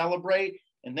reason to celebrate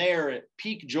and they are at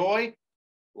peak joy,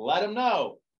 let them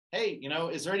know. Hey,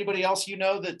 is there anybody else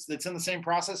that's in the same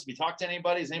process? Have you talked to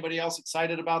anybody? Is anybody else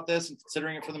excited about this and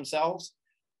considering it for themselves?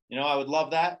 I would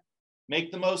love that.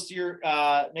 Make the most of your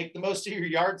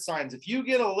yard signs. If you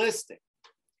get a listing,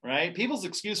 right? People's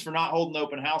excuse for not holding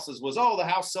open houses was, oh, the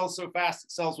house sells so fast,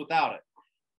 it sells without it.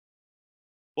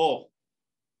 Bull.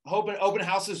 Open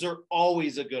houses are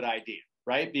always a good idea,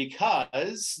 right?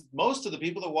 Because most of the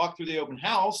people that walk through the open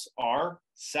house are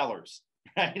sellers,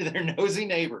 right? They're nosy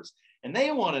neighbors. And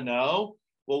they want to know,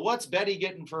 well, what's Betty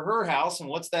getting for her house? And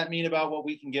what's that mean about what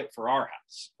we can get for our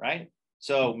house, right?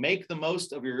 So make the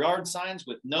most of your yard signs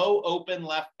with no open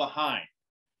left behind.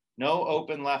 No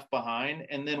open left behind,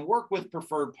 and then work with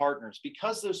preferred partners,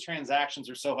 because those transactions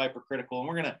are so hypercritical. And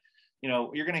we're going to,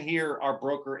 you're going to hear our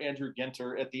broker, Andrew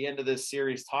Ginter, at the end of this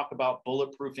series talk about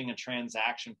bulletproofing a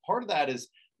transaction. Part of that is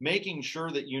making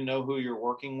sure that you know who you're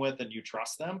working with and you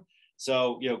trust them.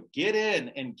 So, get in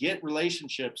and get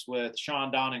relationships with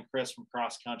Sean, Don, and Chris from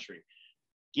Cross Country.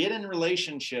 Get in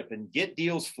relationship and get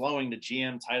deals flowing to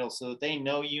GM Title so that they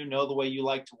know the way you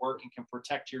like to work and can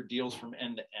protect your deals from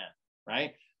end to end,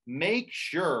 right? Make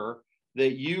sure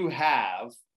that you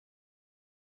have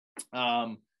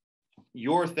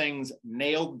your things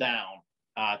nailed down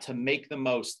to make the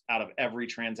most out of every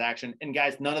transaction. And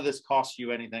guys, none of this costs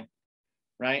you anything,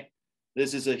 right?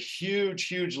 This is a huge,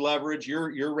 huge leverage.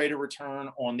 Your rate of return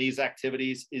on these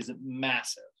activities is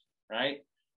massive, right?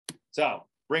 So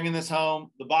bringing this home,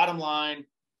 the bottom line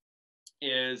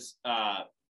is that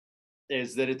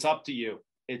it's up to you.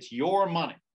 It's your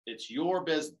money. It's your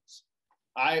business.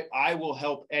 I will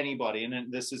help anybody.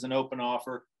 And this is an open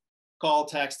offer. Call,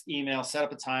 text, email, set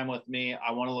up a time with me.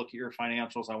 I want to look at your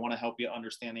financials. I want to help you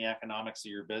understand the economics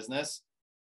of your business.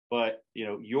 But,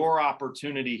 your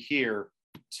opportunity here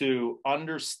to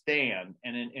understand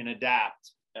and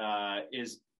adapt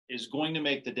is going to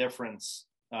make the difference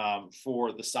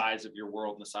for the size of your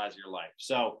world and the size of your life.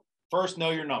 So first,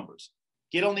 know your numbers.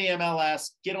 Get on the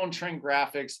MLS, get on Trend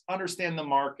Graphics, understand the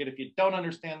market. If you don't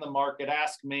understand the market,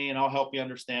 ask me and I'll help you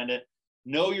understand it.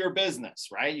 Know your business,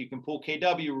 right? You can pull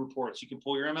KW reports, you can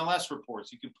pull your MLS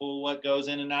reports, you can pull what goes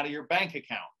in and out of your bank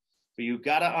account. But you've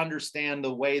got to understand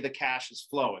the way the cash is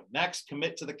flowing. Next,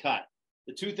 commit to the cut.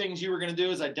 The two things you were going to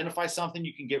do is identify something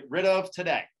you can get rid of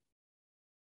today.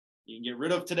 You can get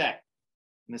rid of today.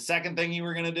 And the second thing you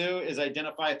were going to do is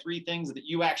identify 3 things that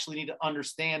you actually need to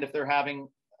understand if they're having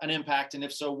an impact, and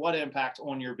if so, what impact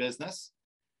on your business.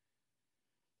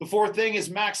 The fourth thing is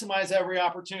maximize every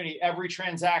opportunity. Every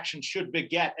transaction should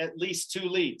beget at least 2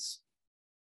 leads.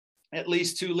 At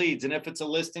least 2 leads. And if it's a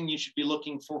listing, you should be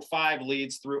looking for 5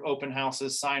 leads through open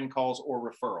houses, sign calls,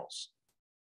 or referrals.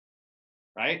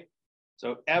 Right?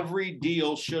 So every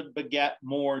deal should beget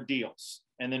more deals.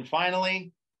 And then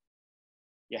finally,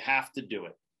 you have to do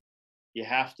it. You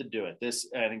have to do it. This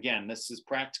is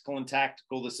practical and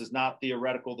tactical. This is not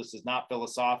theoretical. This is not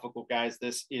philosophical, guys.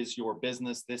 This is your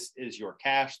business. This is your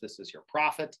cash. This is your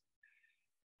profit.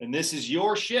 And this is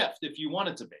your shift if you want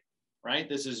it to be, right?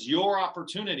 This is your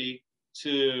opportunity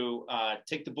to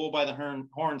take the bull by the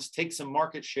horns, take some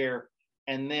market share,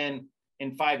 and then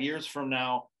in 5 years from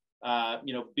now,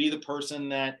 be the person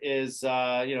that is,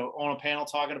 on a panel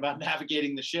talking about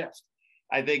navigating the shift.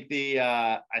 I think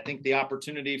the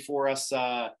opportunity for us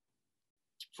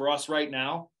right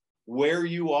now, where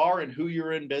you are and who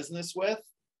you're in business with,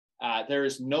 there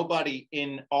is nobody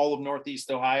in all of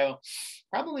Northeast Ohio,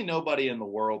 probably nobody in the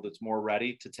world that's more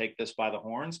ready to take this by the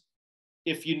horns.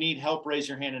 If you need help, raise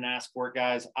your hand and ask for it,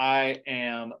 guys. I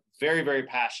am very, very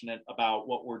passionate about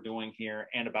what we're doing here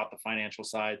and about the financial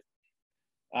side.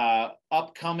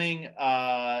 Upcoming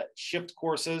shift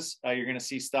courses, you're going to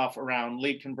see stuff around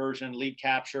lead conversion, lead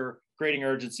capture, creating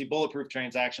urgency, bulletproof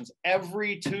transactions.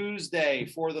 Every Tuesday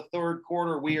for the third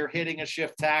quarter, we are hitting a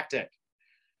shift tactic.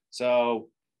 So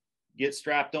get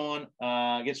strapped on,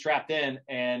 get strapped in,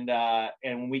 and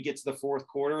when we get to the fourth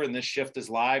quarter and this shift is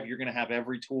live, you're going to have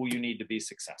every tool you need to be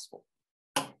successful.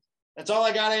 That's all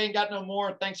I got. I ain't got no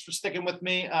more. Thanks for sticking with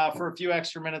me for a few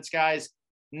extra minutes, guys.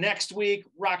 Next week,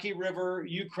 Rocky River,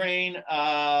 Ukraine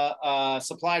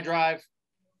supply drive.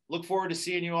 Look forward to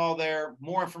seeing you all there.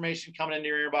 More information coming into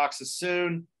your inboxes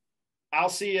soon. I'll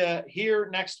see you here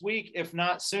next week, if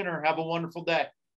not sooner. Have a wonderful day.